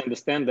course, I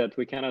understand that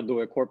we cannot do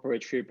a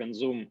corporate trip in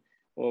Zoom,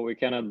 or we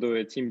cannot do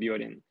a team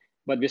building.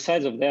 But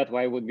besides of that,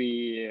 why would we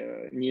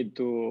need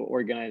to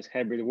organize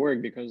hybrid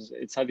work? Because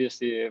it's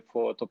obviously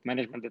for top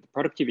management that the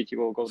productivity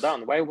will go down.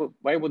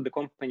 Why would the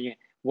company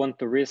want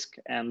to risk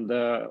and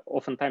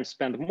oftentimes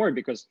spend more?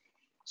 Because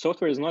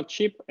software is not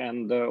cheap,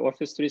 and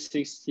Office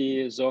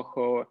 360,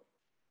 Zoho,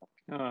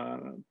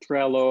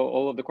 Trello,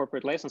 all of the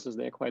corporate licenses,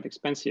 they're quite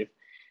expensive.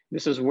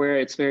 This is where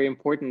it's very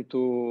important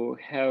to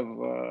have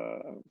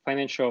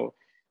financial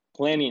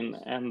planning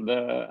and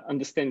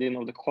understanding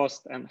of the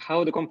cost and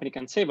how the company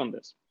can save on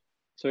this.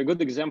 So a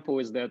good example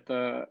is that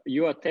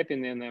you are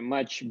tapping in a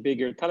much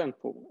bigger talent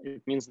pool.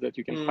 It means that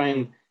you can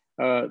find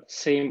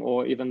same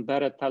or even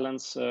better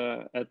talents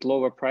at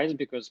lower price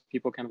because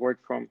people can work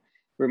from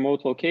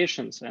remote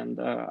locations. And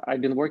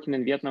I've been working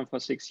in Vietnam for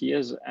 6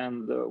 years,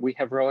 and we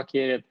have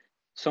relocated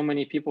so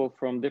many people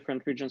from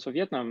different regions of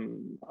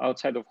Vietnam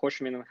outside of Ho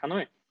Chi Minh and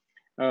Hanoi.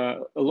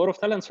 A lot of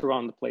talents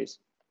around the place.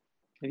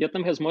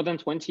 Vietnam has more than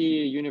 20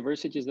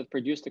 universities that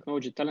produce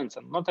technology talents,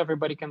 and not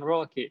everybody can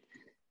relocate.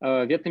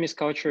 Vietnamese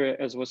culture,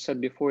 as was said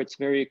before, it's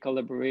very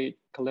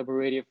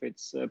collaborative.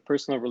 It's a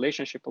personal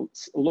relationship.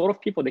 It's a lot of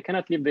people, they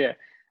cannot leave their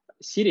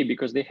city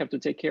because they have to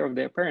take care of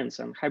their parents,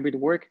 and hybrid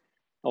work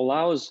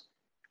allows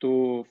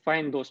to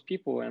find those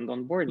people and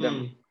onboard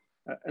them.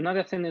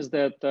 Another thing is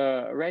that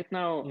right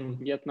now,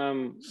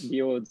 Vietnam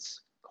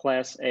builds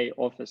Class A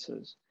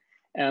offices.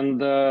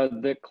 And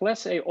the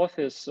Class A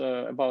office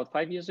about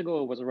 5 years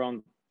ago was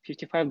around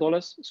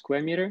 $55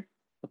 square meter,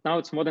 but now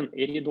it's more than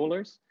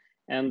 $80.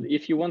 And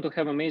if you want to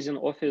have amazing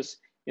office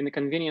in a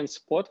convenient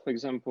spot, for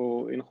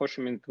example, in Ho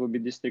Chi Minh, it will be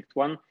District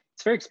 1,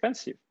 it's very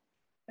expensive.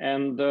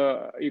 And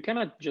you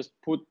cannot just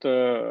put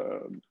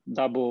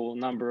double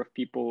number of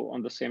people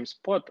on the same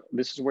spot.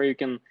 This is where you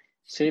can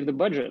save the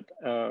budget.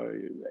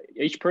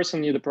 Each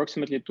person needs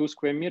approximately 2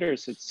 square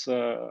meters. It's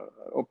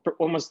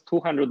almost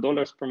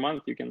 $200 per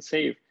month you can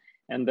save,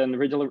 and then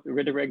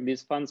redirect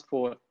these funds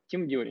for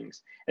team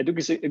buildings. A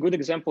good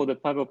example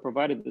that Pavel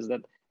provided is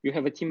that you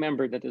have a team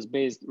member that is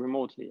based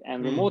remotely,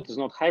 and remote is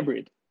not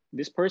hybrid.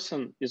 This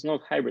person is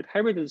not hybrid.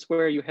 Hybrid is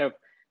where you have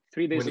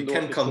 3 days in the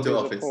office, 2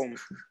 days at home.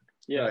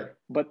 Yeah, right.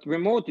 But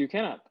remote you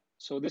cannot.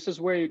 So this is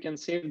where you can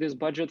save this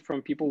budget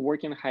from people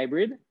working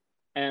hybrid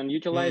and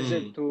utilize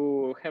it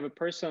to have a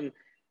person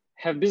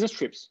have business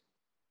trips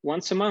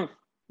once a month.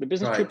 The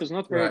business trip is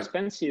not very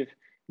expensive,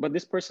 but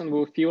this person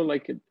will feel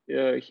like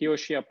he or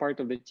she are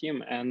part of the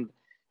team. And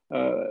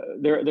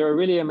there are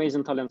really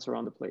amazing talents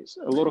around the place.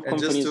 A lot of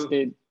companies,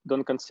 they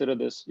don't consider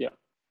this. Yeah.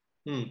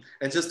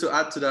 And just to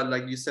add to that,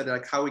 like you said,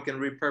 like how we can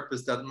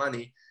repurpose that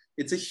money,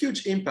 it's a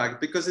huge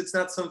impact because it's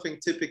not something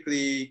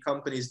typically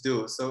companies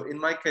do. So in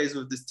my case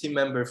with this team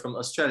member from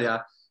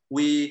Australia,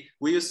 we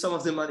used some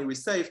of the money we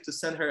saved to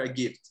send her a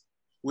gift.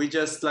 We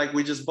just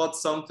bought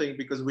something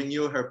because we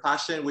knew her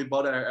passion. We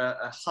bought her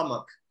a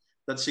hammock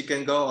that she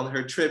can go on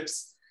her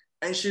trips,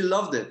 and she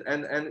loved it.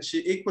 And she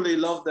equally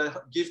loved the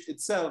gift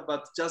itself,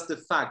 but just the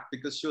fact,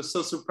 because she was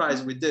so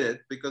surprised we did it,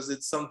 because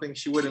it's something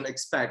she wouldn't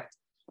expect.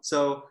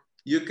 So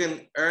you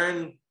can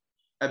earn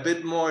a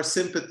bit more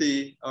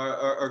sympathy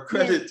or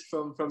credit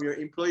from your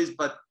employees,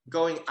 but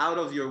going out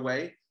of your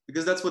way,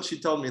 because that's what she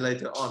told me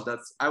later on.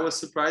 I was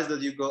surprised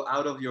that you go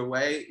out of your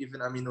way, even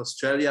I'm in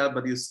Australia,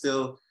 but you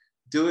still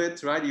do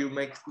it, right? You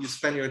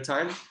spend your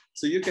time.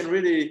 So you can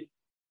really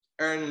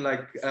earn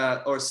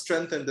or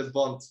strengthen the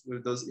bond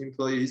with those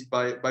employees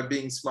by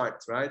being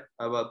smart, right?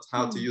 About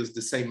how to use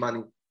the same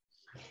money.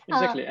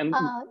 Exactly.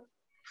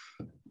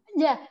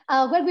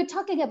 When we're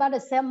talking about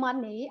the same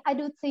money, I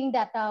do think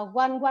that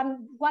one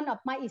of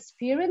my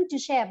experience to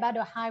share about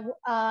the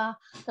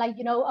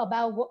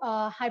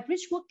hybrid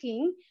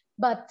working,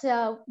 but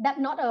that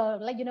not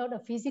the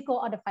physical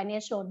or the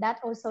financial, that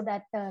also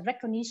that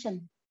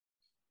recognition.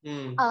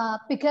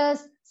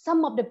 Because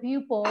some of the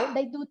people,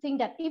 they do think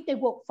that if they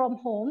work from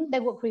home, they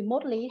work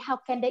remotely, how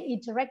can they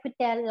interact with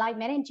their line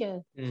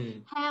manager?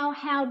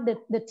 How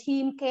the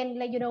team can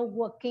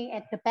working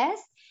at the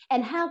best,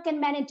 and how can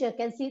manager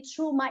can see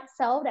through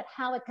myself that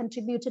how I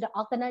contribute to the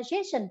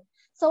organization.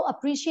 So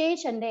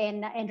appreciation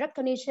and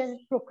recognition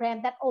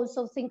program that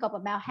also think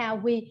about how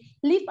we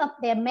lift up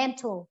their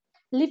mental,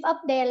 lift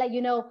up their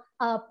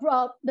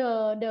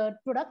the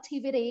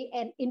productivity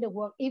and in the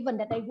work, even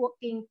that they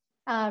working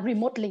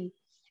remotely.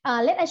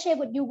 Let us share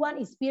with you one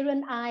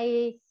experience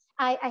I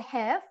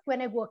have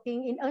when I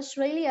working in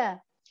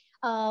Australia.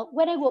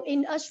 When I work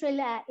in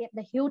Australia at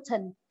the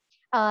Hilton,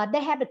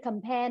 they have the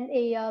campaign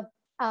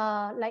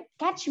like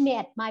Catch Me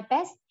at My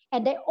Best,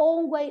 and they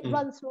always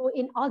run through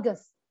in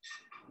August.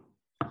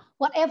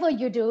 Whatever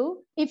you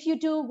do, if you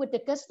do with the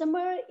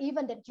customer,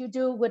 even that you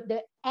do with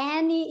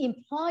any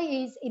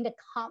employees in the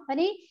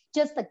company,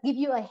 just to give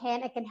you a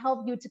hand, I can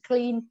help you to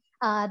clean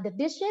the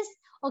dishes.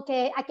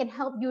 Okay, I can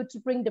help you to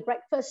bring the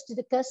breakfast to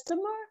the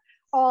customer,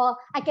 or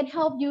I can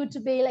help you to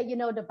be like,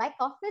 the back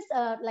office,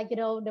 like,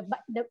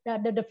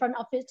 the front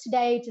office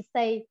today to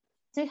say,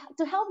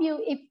 to help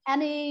you if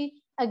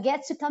any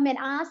guests to come and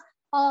ask,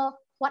 or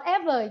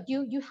whatever,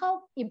 you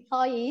help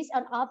employees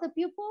and other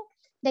people.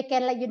 They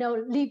can, like,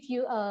 leave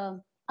you a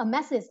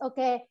message.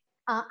 Okay,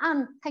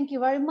 Anne, thank you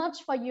very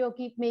much for you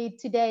give me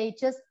today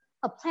just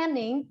a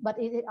planning, but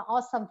it is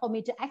awesome for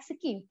me to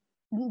execute.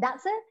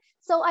 That's it.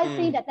 So I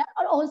think that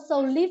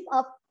also lift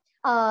up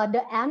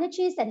the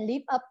energies and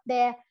lift up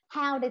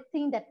how they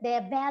think that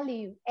their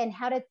value and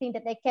how they think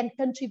that they can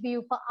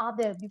contribute for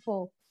other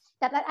people.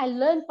 That I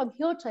learned from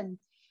Hilton.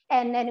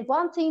 And then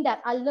one thing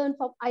that I learned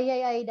from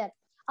IAA, that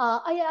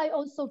IAA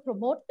also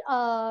promote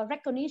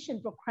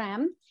recognition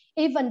program,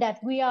 even that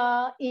we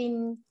are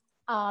in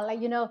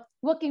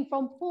working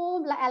from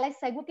home. Like Alex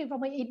said, working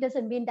from home, it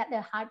doesn't mean that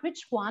the hybrid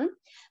one.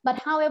 But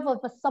however,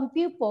 for some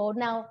people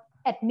now,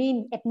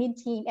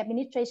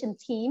 administration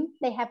team,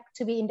 they have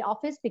to be in the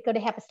office because they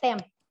have a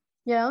stamp.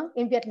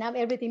 In Vietnam,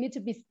 everything needs to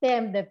be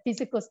stamped, the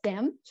physical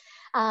stamp.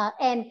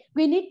 And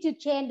we need to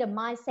change the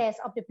mindset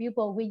of the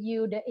people. We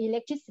use the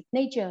electric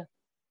signature,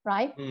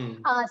 right?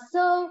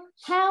 So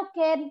how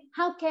can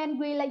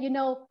we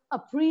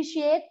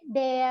appreciate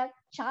their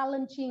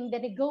challenging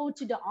that they go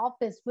to the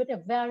office with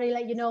a very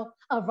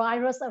a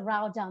virus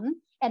around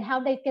them, and how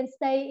they can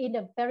stay in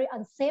a very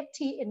unsafe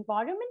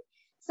environment.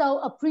 So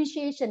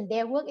appreciation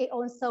their work is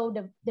also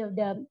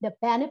the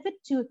benefit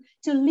to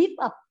lift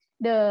up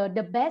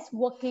the best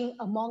working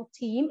among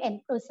team,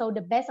 and also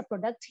the best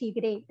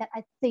productivity that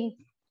I think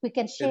we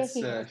can share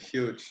here.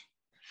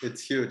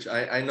 It's huge.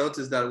 I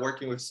noticed that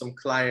working with some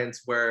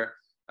clients where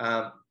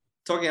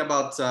talking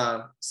about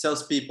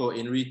salespeople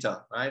in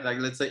retail, right? Like,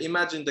 let's say,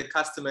 imagine the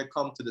customer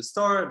come to the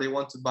store, they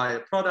want to buy a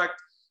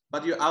product,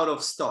 but you're out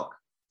of stock.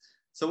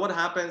 So what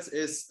happens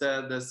is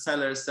the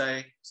sellers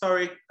say,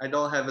 sorry, I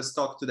don't have a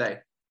stock today.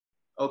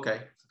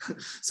 Okay.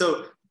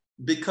 So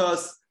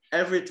because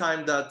every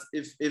time that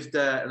if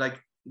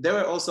there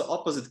were also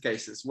opposite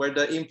cases where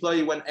the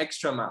employee went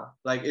extra mile.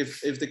 Like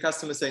if the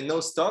customer say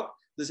no stock,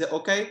 they say,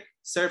 okay,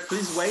 sir,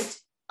 please wait.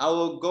 I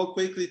will go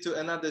quickly to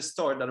another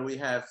store that we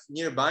have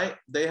nearby.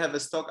 They have a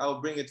stock, I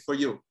will bring it for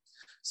you.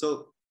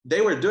 So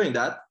they were doing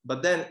that,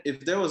 but then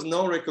if there was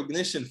no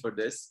recognition for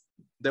this,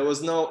 there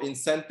was no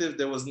incentive,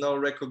 there was no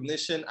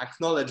recognition,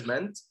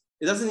 acknowledgement.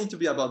 It doesn't need to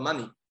be about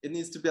money. It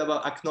needs to be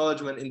about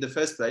acknowledgement in the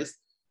first place.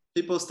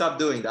 People stop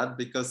doing that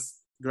because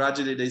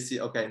gradually they see,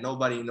 okay,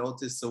 nobody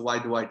noticed, so why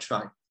do I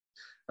try,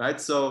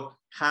 right? So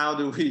how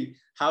do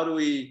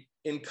we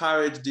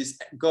encourage these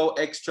go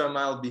extra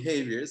mile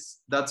behaviors?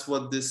 That's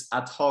what this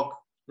ad hoc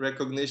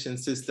recognition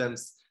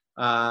systems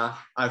are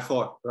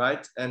for,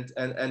 right?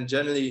 And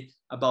generally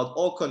about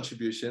all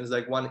contributions,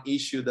 like one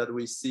issue that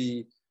we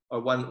see, or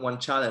one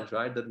challenge,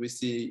 right, that we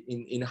see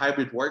in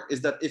hybrid work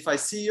is that if I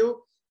see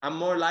you, I'm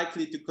more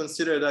likely to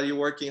consider that you're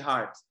working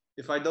hard.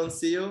 If I don't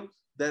see you,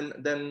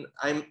 then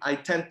I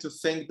tend to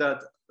think that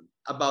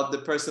about the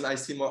person I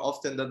see more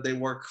often, that they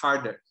work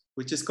harder,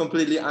 which is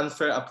completely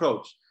unfair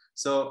approach.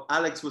 So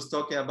Alex was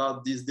talking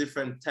about these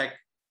different tech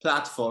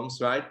platforms,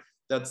 right?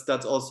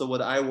 That's also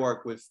what I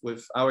work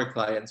with our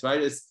clients,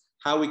 right? Is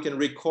how we can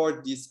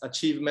record these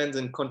achievements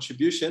and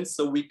contributions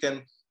so we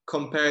can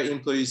compare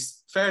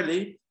employees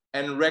fairly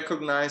and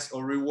recognize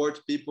or reward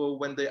people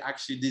when they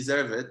actually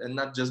deserve it, and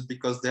not just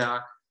because they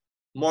are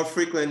more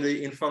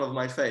frequently in front of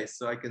my face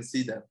so I can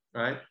see them,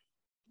 right?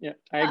 Yeah,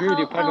 I agree with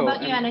you, Pago. How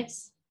about you,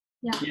 Alex?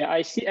 Yeah,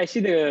 I see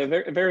the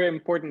very, very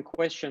important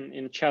question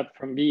in chat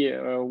from B.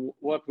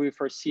 What we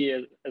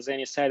foresee as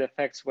any side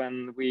effects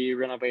when we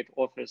renovate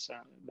office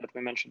that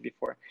we mentioned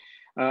before.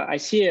 I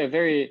see a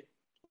very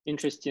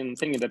interesting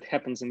thing that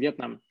happens in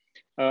Vietnam.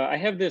 I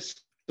have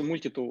this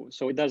multi-tool,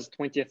 so it does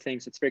 20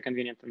 things. It's very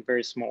convenient and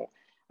very small.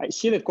 I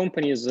see that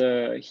companies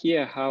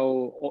hear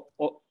how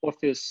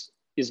office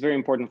is very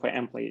important for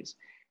employees,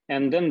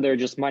 and then they're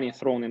just money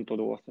thrown into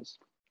the office.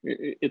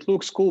 It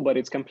looks cool, but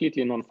it's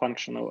completely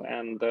non-functional,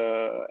 and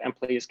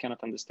employees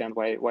cannot understand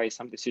why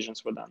some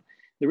decisions were done.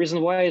 The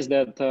reason why is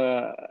that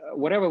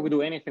whatever we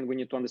do anything, we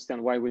need to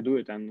understand why we do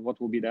it and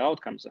what will be the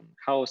outcomes and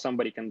how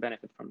somebody can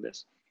benefit from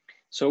this.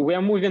 So we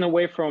are moving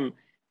away from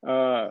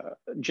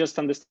just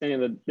understanding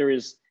that there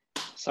is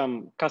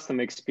some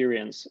customer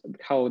experience,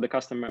 how the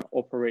customer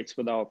operates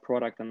with our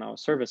product and our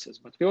services,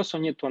 but we also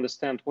need to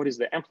understand what is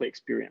the employee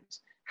experience,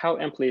 how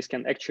employees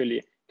can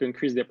actually to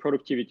increase their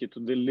productivity to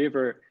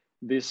deliver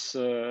this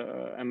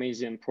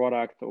amazing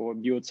product or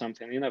build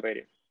something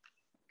innovative.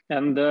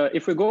 And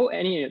if we go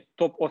any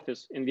top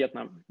office in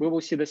Vietnam, we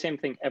will see the same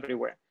thing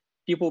everywhere.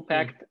 People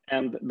packed,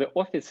 and the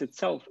office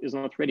itself is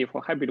not ready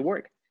for hybrid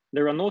work.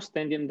 There are no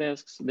standing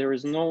desks. There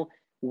is no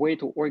way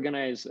to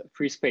organize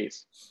free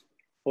space.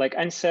 Like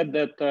Anne said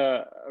that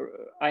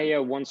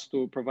AIA wants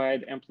to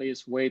provide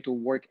employees way to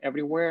work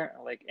everywhere,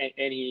 like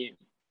any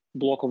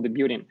block of the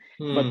building.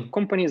 But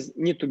companies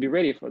need to be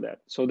ready for that.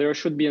 So there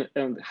should be a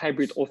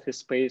hybrid office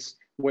space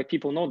where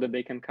people know that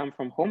they can come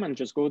from home and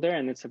just go there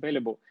and it's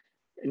available,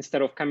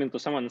 instead of coming to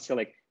someone and say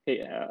like,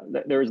 hey,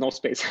 there is no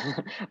space,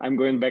 I'm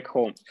going back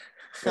home.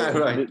 So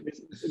right.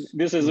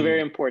 This is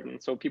very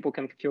important. So people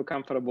can feel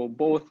comfortable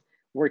both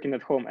working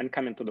at home and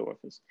coming to the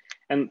office.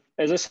 And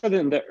as I said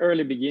in the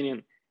early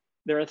beginning,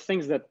 there are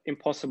things that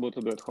impossible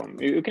to do at home.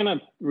 You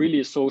cannot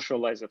really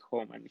socialize at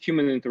home, and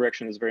human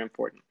interaction is very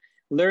important.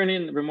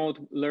 Remote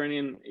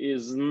learning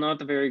is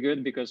not very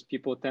good because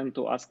people tend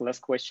to ask less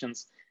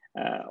questions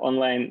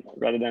online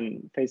rather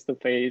than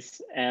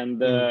face-to-face.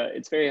 And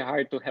it's very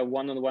hard to have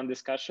one-on-one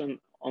discussion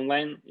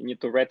online. You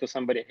need to write to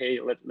somebody, hey,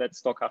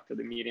 let's talk after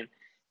the meeting.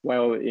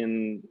 While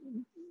in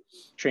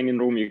training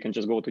room, you can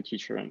just go to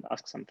teacher and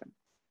ask something.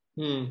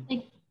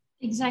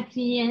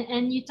 Exactly,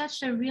 and you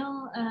touched a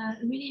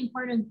really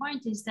important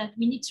point, is that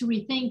we need to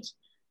rethink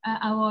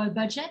our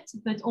budget,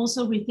 but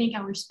also rethink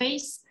our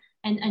space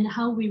and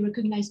how we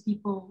recognize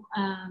people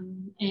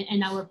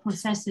and our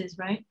processes,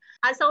 right?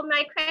 So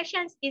my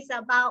question is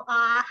about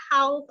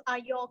how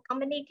your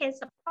company can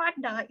support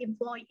the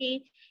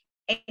employee,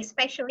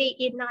 especially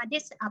in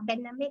this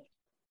pandemic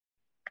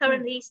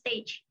currently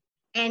stage.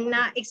 And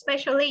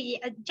especially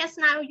just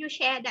now you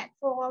shared that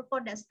for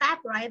the staff,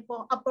 right?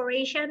 For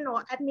operation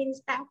or admin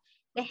staff,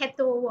 they have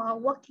to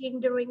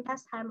working during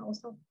that time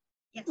also.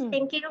 Yes,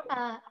 thank you.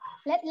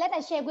 Let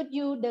us share with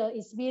you the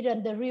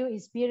experience, the real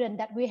experience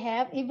that we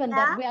have, even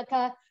that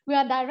we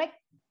are direct.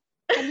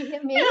 Can you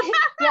hear me?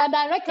 We are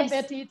direct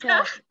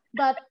competitor,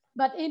 but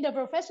in the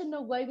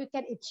professional way, we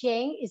can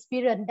exchange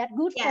experience. That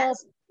good for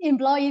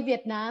employee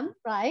Vietnam,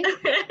 right?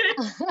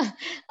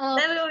 That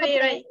will be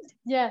right.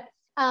 Yeah.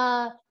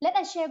 Let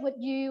us share with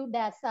you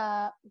that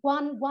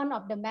one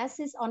of the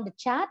messages on the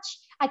chat.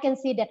 I can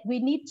see that we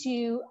need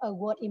to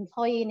award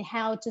employee and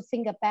how to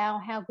think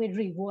about how we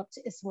reward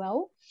as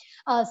well.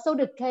 So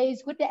the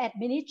case with the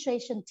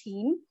administration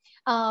team,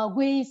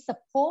 we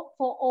support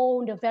for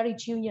all the very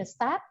junior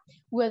staff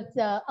with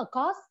a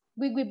cost.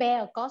 We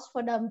bear a cost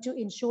for them to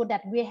ensure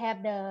that we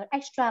have the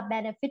extra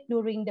benefit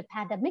during the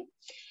pandemic.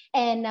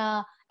 And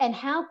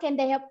how can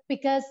they help?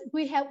 Because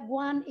we have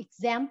one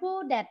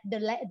example that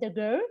the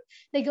girl,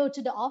 they go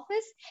to the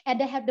office and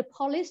they have the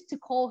police to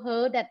call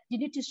her that you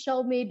need to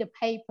show me the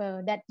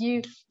paper that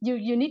you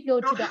need to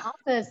go to the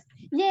office.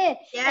 Yeah,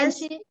 and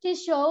she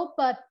showed,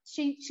 but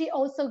she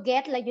also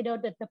get like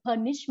the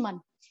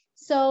punishment.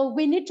 So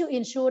we need to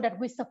ensure that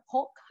we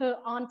support her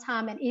on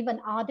time and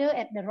even order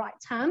at the right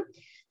time.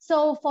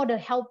 So for the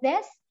help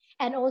desk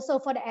and also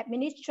for the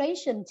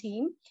administration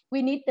team,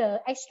 we need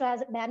the extra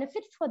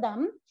benefit for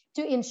them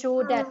to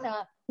ensure that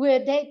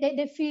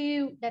they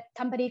feel that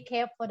company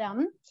care for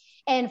them.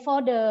 And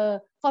for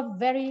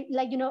very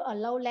a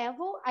low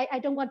level, I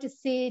don't want to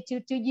say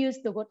to use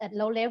the word at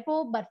low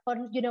level, but for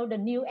the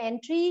new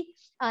entry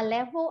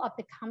level of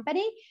the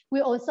company,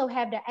 we also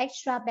have the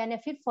extra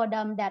benefit for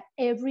them that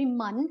every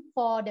month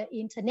for the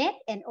internet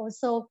and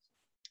also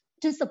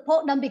to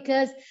support them,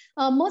 because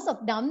most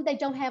of them, they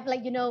don't have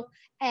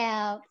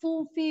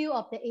full feel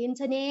of the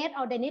internet,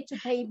 or they need to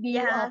pay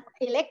bill of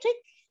electric.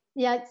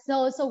 Yeah,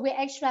 so we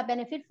extra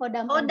benefit for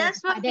them on the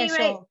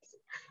financial.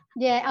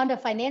 Yeah, on the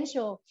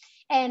financial.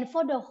 And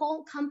for the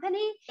whole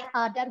company,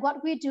 that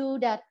what we do,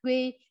 that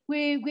we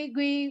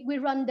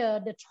run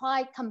the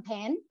try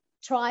campaign,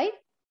 try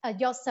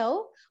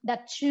yourself,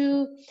 that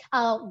you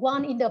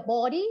one in the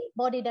body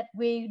that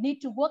we need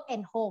to work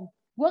at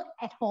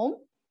home.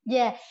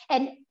 Yeah,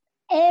 and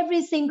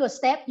every single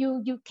step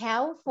you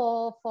count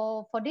for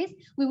this,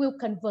 we will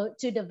convert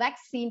to the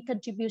vaccine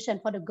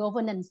contribution for the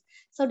governance.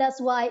 So that's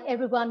why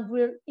everyone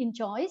will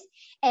enjoy.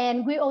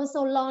 And we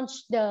also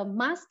launched the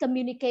mass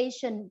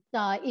communication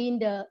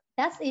integrate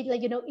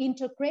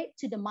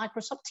to the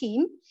Microsoft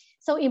team.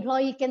 So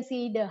employee can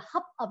see the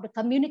hub of the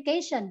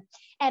communication.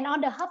 And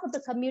on the hub of the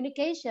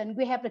communication,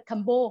 we have the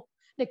combo.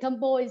 The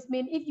combo is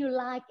mean if you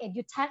like and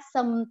you tag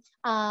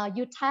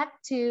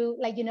to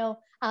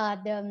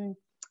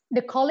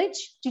the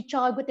college to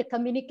join with the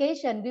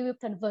communication, we will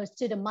convert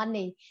to the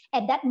money.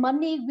 And that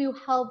money will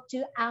help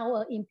to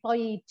our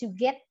employee to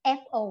get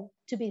FO,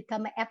 to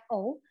become an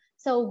FO.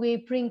 So we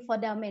bring for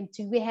them, and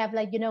we have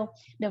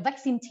the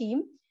vaccine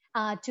team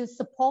to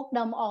support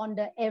them on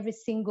every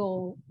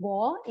single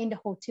war in the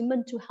Ho Chi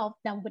Minh to help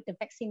them with the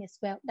vaccine as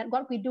well. That's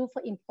what we do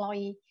for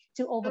employee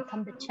to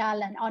overcome the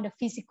challenge on the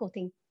physical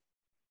thing.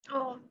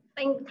 Oh,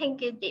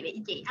 thank you,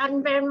 Ji.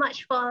 And very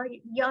much for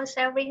your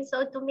sharing.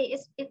 So to me,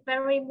 it's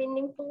very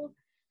meaningful.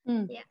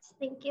 Yes,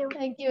 thank you.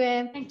 Thank you,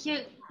 Em. Thank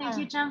you,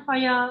 John, for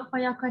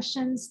your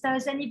questions.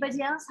 Does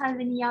anybody else have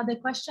any other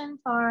question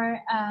for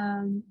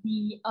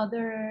the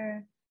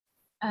other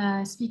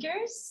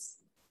speakers?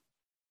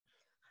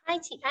 Hi,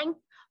 chị Anh.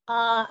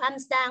 I'm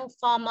Giang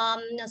from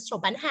Sổ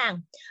Bán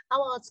Hàng.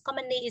 Our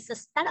company is a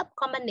startup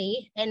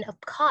company, and of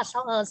course,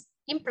 our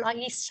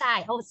employee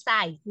size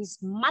outside is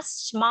much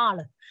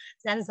smaller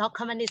than the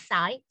company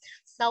size.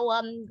 So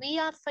we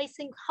are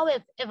facing,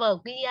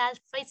 however, we are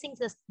facing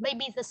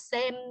maybe the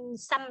same,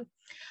 some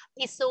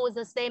issues,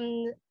 the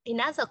same in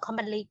other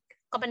company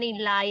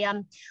like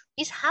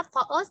it's hard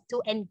for us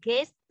to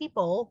engage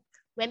people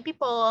when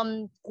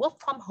people work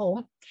from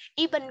home.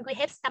 Even we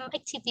have some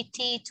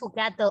activity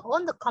together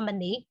on the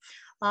company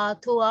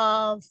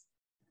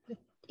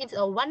it's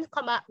one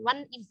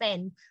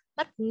event,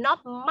 but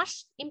not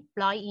much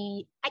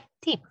employee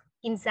active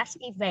in that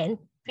event.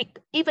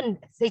 Even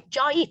they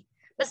join it,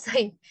 but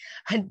they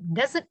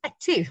doesn't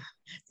active.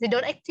 They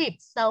don't active.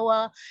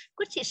 So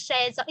could you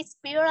share your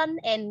experience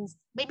and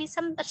maybe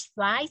some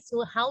advice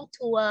to how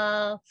to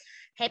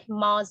have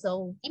more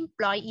so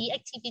employee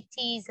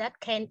activities that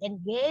can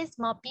engage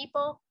more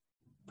people?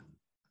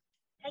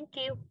 Thank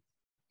you.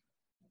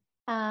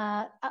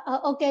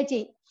 Okay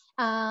chị.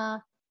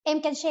 Em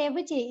can share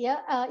với chị.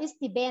 It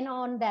depends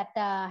on that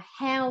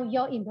how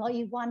your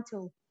employee want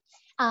to.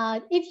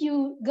 If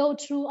you go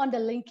through on the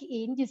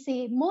LinkedIn, you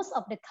see most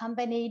of the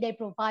company, they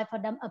provide for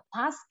them a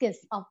basket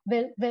of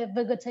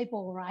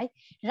vegetable, right?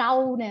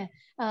 Rau nè,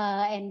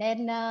 and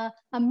then a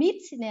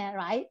meat nè,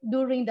 right?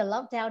 During the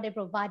lockdown, they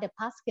provide the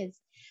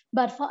baskets.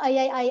 But for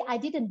I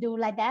didn't do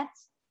like that.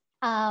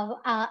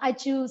 I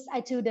choose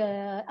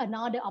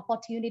another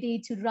opportunity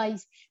to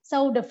raise.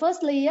 So the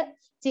firstly,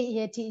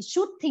 chị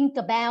should think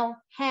about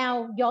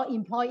how your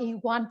employee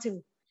want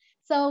to.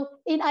 So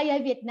in IA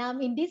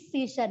Vietnam, in this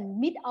season,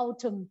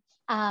 mid-autumn,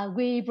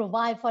 we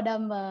provide for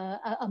them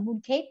a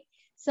mooncake.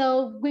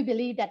 So we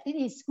believe that it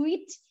is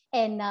sweet,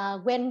 and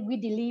when we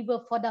deliver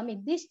for them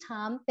in this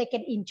time, they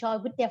can enjoy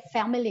with their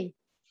family.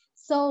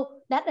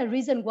 So that's the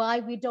reason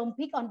why we don't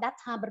pick on that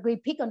time, but we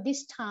pick on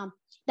this time.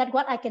 That's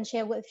what I can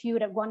share with you,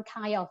 that one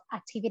kind of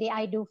activity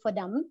I do for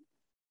them.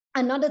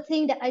 Another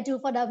thing that I do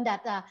for them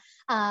that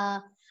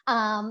I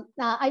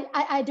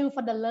do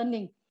for the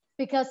learning.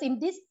 Because in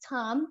this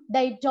time,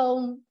 they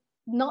don't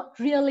not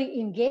really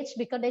engage,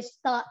 because they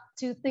start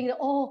to think,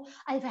 oh,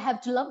 I have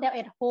to lock down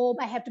at home.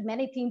 I have to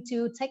many things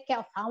to take care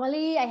of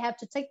family. I have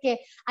to take care.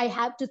 I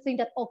have to think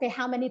that, okay,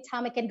 how many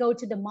times I can go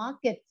to the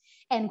market,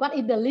 and what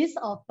is the list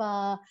of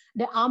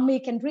the army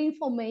can bring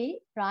for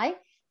me, right?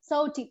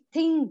 So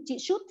she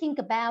should think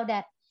about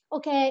that.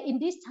 Okay, in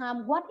this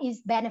time, what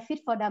is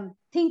benefit for them?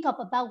 Think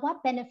about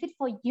what benefit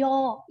for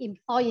your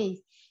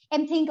employees,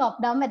 and think of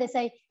them and they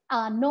say,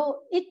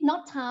 no, it's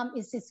not time,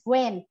 it's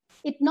when.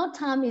 It's not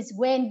time is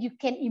when you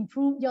can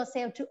improve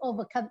yourself to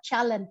overcome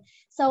challenge.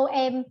 So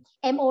em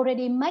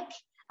already make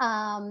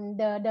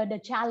the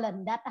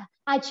challenge that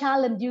I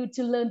challenge you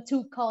to learn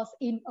 2 courses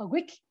in a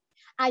week.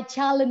 I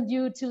challenge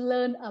you to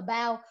learn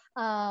about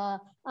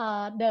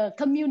the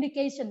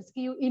communication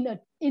skill in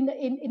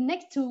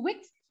next 2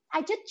 weeks.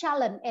 I just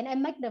challenge, and I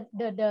make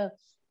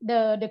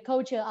the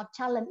culture of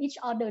challenge each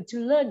other to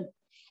learn.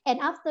 And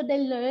after they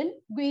learn,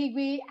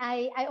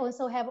 I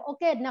also have,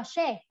 okay, now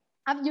share.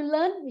 After you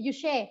learn, you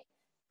share,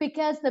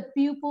 because the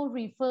pupil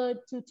refer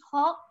to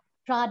talk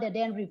rather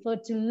than refer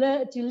to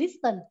learn, to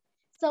listen.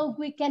 So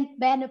we can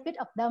benefit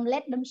of them,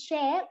 let them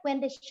share.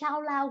 When they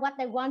shout out what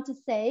they want to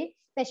say,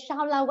 they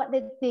shout out what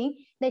they think,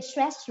 they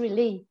stress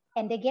relief,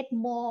 and they get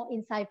more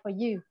insight for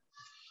you.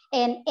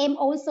 And em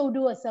also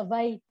do a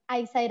survey.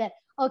 I say that,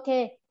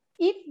 okay,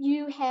 if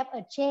you have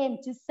a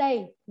chance to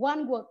say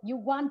one word you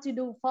want to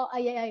do for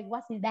IAI,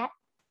 what is that?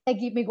 They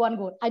give me one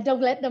word. I don't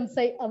let them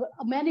say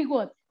many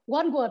words,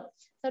 one word.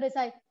 So they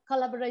say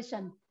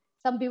collaboration.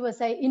 Some people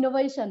say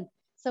innovation.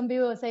 Some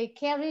people say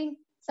caring.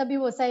 Some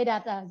people say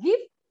that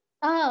give.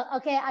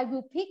 Okay, I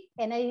will pick,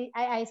 and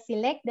I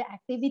select the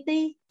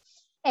activity.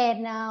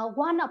 And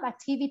one of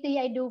activity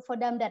I do for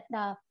them that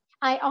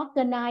I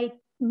organize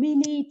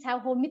mini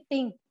town hall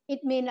meeting.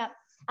 It means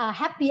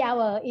happy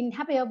hour. In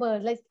happy hour,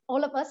 like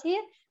all of us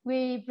here,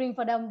 we bring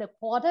for them the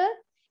quarter.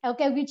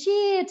 Okay, we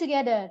cheer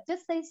together.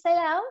 Just say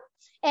out.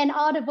 And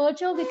on the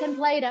virtual, we can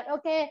play that.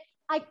 Okay,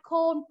 I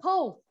call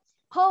Paul.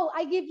 Paul,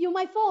 I give you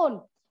my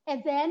phone.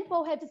 And then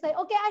Paul had to say,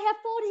 okay, I have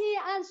phone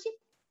here, and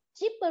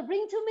shipper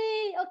bring to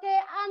me. Okay,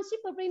 and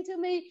shipper bring to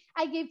me.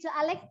 I give to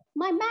Alex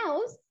my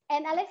mouse,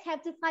 and Alex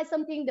have to find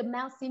something the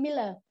mouse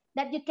similar,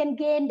 that you can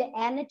gain the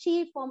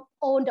energy from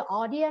all the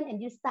audience,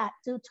 and you start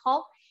to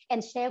talk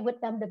and share with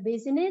them the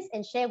business,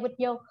 and share with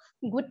your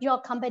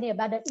company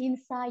about the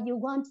insight you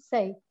want to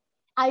say.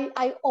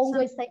 I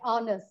always say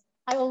honest.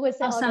 I always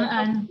say awesome,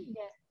 honest.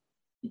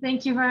 Yeah.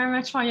 Thank you very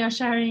much for your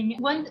sharing.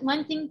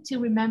 One thing to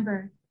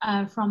remember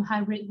from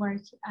hybrid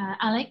work,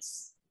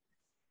 Alex.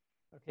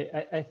 Okay,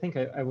 I think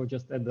I will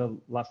just add the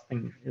last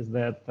thing is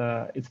that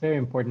it's very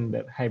important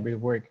that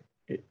hybrid work,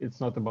 it's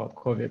not about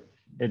COVID.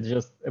 It's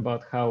just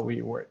about how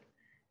we work.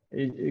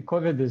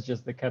 COVID is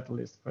just the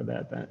catalyst for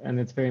that. And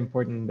it's very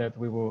important that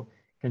we will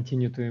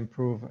continue to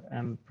improve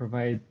and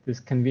provide this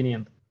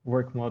convenient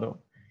work model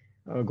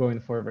going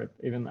forward,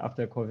 even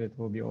after COVID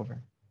will be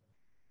over.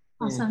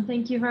 Awesome.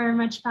 Thank you very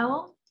much,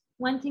 Paul.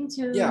 One thing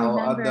to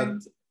remember.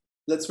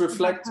 Let's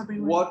reflect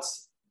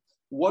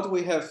what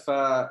we have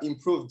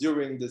improved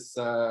during this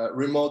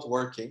remote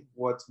working,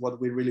 what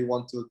we really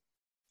want to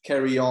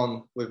carry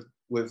on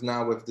with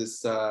now with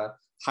this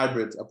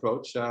hybrid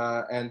approach,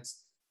 and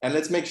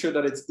let's make sure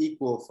that it's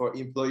equal for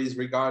employees,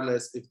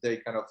 regardless if they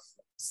kind of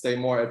stay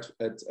more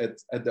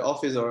at the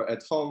office or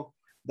at home,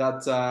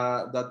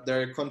 that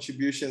their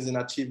contributions and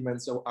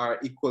achievements are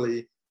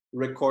equally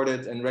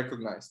recorded and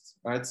recognized,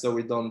 right? So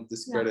we don't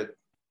discredit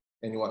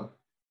anyone.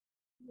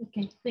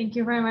 Okay, thank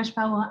you very much,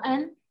 Paolo.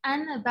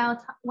 And about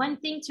one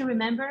thing to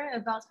remember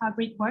about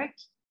hybrid work,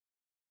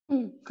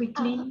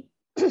 quickly.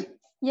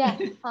 Yeah.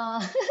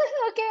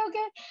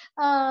 Okay.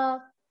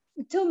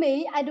 To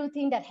me, I do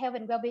think that health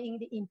and well-being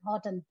is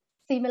important,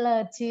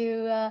 similar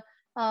to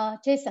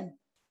Jason,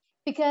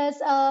 because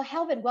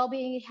health and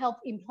well-being help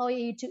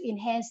employees to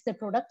enhance the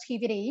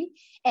productivity,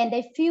 and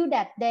they feel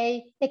that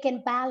they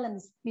can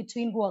balance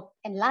between work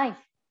and life.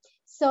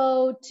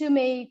 So to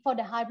me, for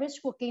the hybrid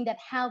working, that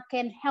how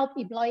can help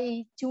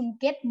employees to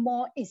get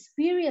more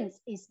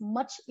experience is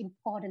much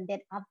important than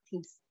other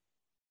things.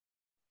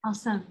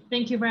 Awesome.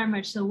 Thank you very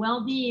much. So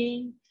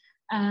well-being,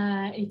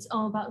 it's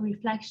all about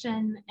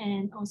reflection,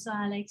 and also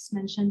Alex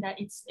mentioned that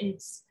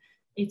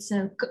it's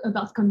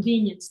about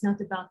convenience, not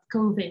about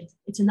COVID.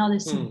 It's another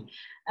thing.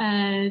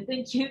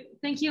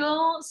 Thank you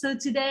all. So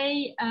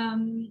today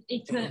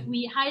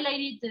we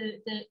highlighted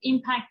the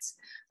impact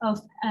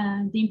of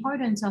the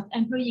importance of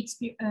employee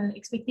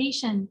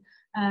expectation,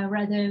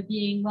 rather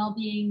being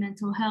well-being,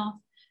 mental health,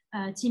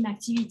 team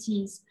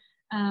activities.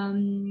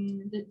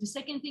 The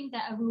second thing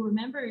that I will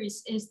remember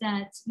is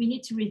that we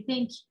need to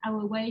rethink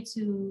our way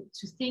to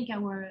think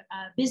our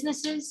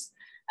businesses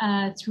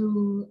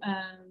through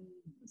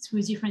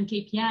different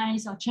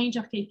KPIs, or change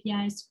of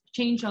KPIs,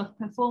 change of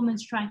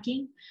performance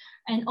tracking.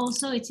 And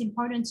also it's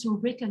important to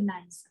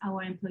recognize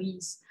our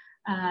employees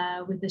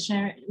with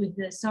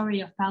the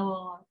story of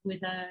Paolo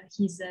with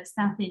his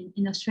staff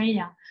in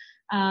Australia.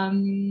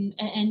 And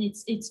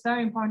it's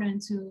very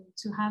important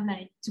to have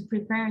to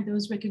prepare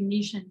those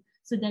recognition,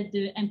 so that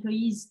the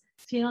employees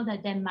feel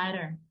that they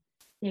matter,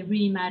 they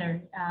really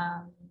matter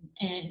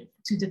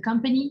to the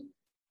company,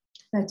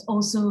 but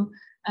also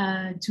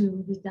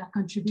with their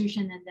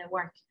contribution and their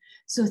work.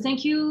 So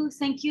thank you,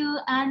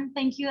 Anne,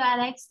 thank you,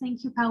 Alex,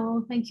 thank you,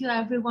 Paolo, thank you,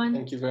 everyone.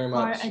 Thank you very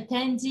much for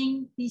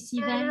attending this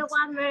event.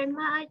 Everyone very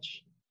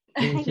much.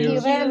 Thank you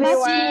very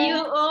much. See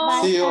you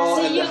all. See you all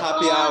at the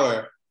happy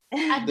hour.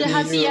 At the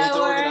happy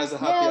hour. Organize a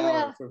happy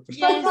hour.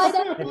 Yes.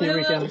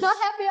 Friday. Not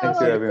happy hour.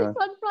 Thank you, everyone.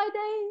 On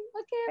Friday.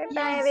 Okay.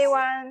 Bye,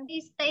 everyone.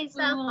 Please stay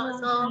safe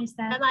also.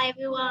 Bye,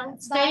 everyone.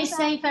 Stay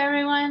safe,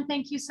 everyone.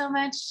 Thank you so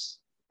much.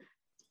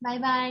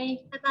 Bye-bye.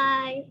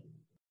 Bye-bye.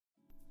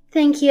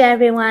 Thank you,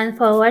 everyone,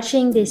 for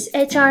watching this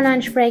HR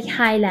Lunch Break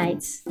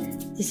highlights.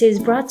 This is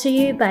brought to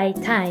you by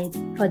Tide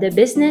for the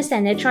business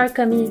and HR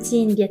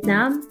community in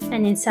Vietnam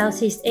and in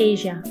Southeast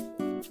Asia.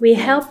 We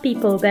help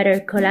people better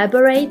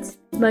collaborate,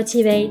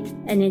 motivate,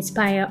 and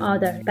inspire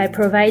others by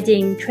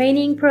providing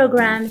training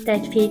programs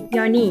that fit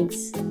your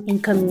needs in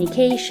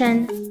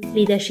communication,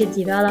 leadership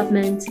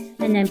development,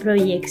 and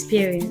employee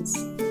experience.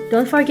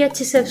 Don't forget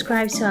to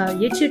subscribe to our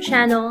YouTube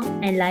channel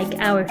and like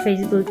our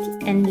Facebook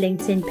and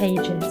LinkedIn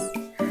pages.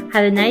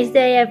 Have a nice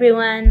day,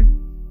 everyone!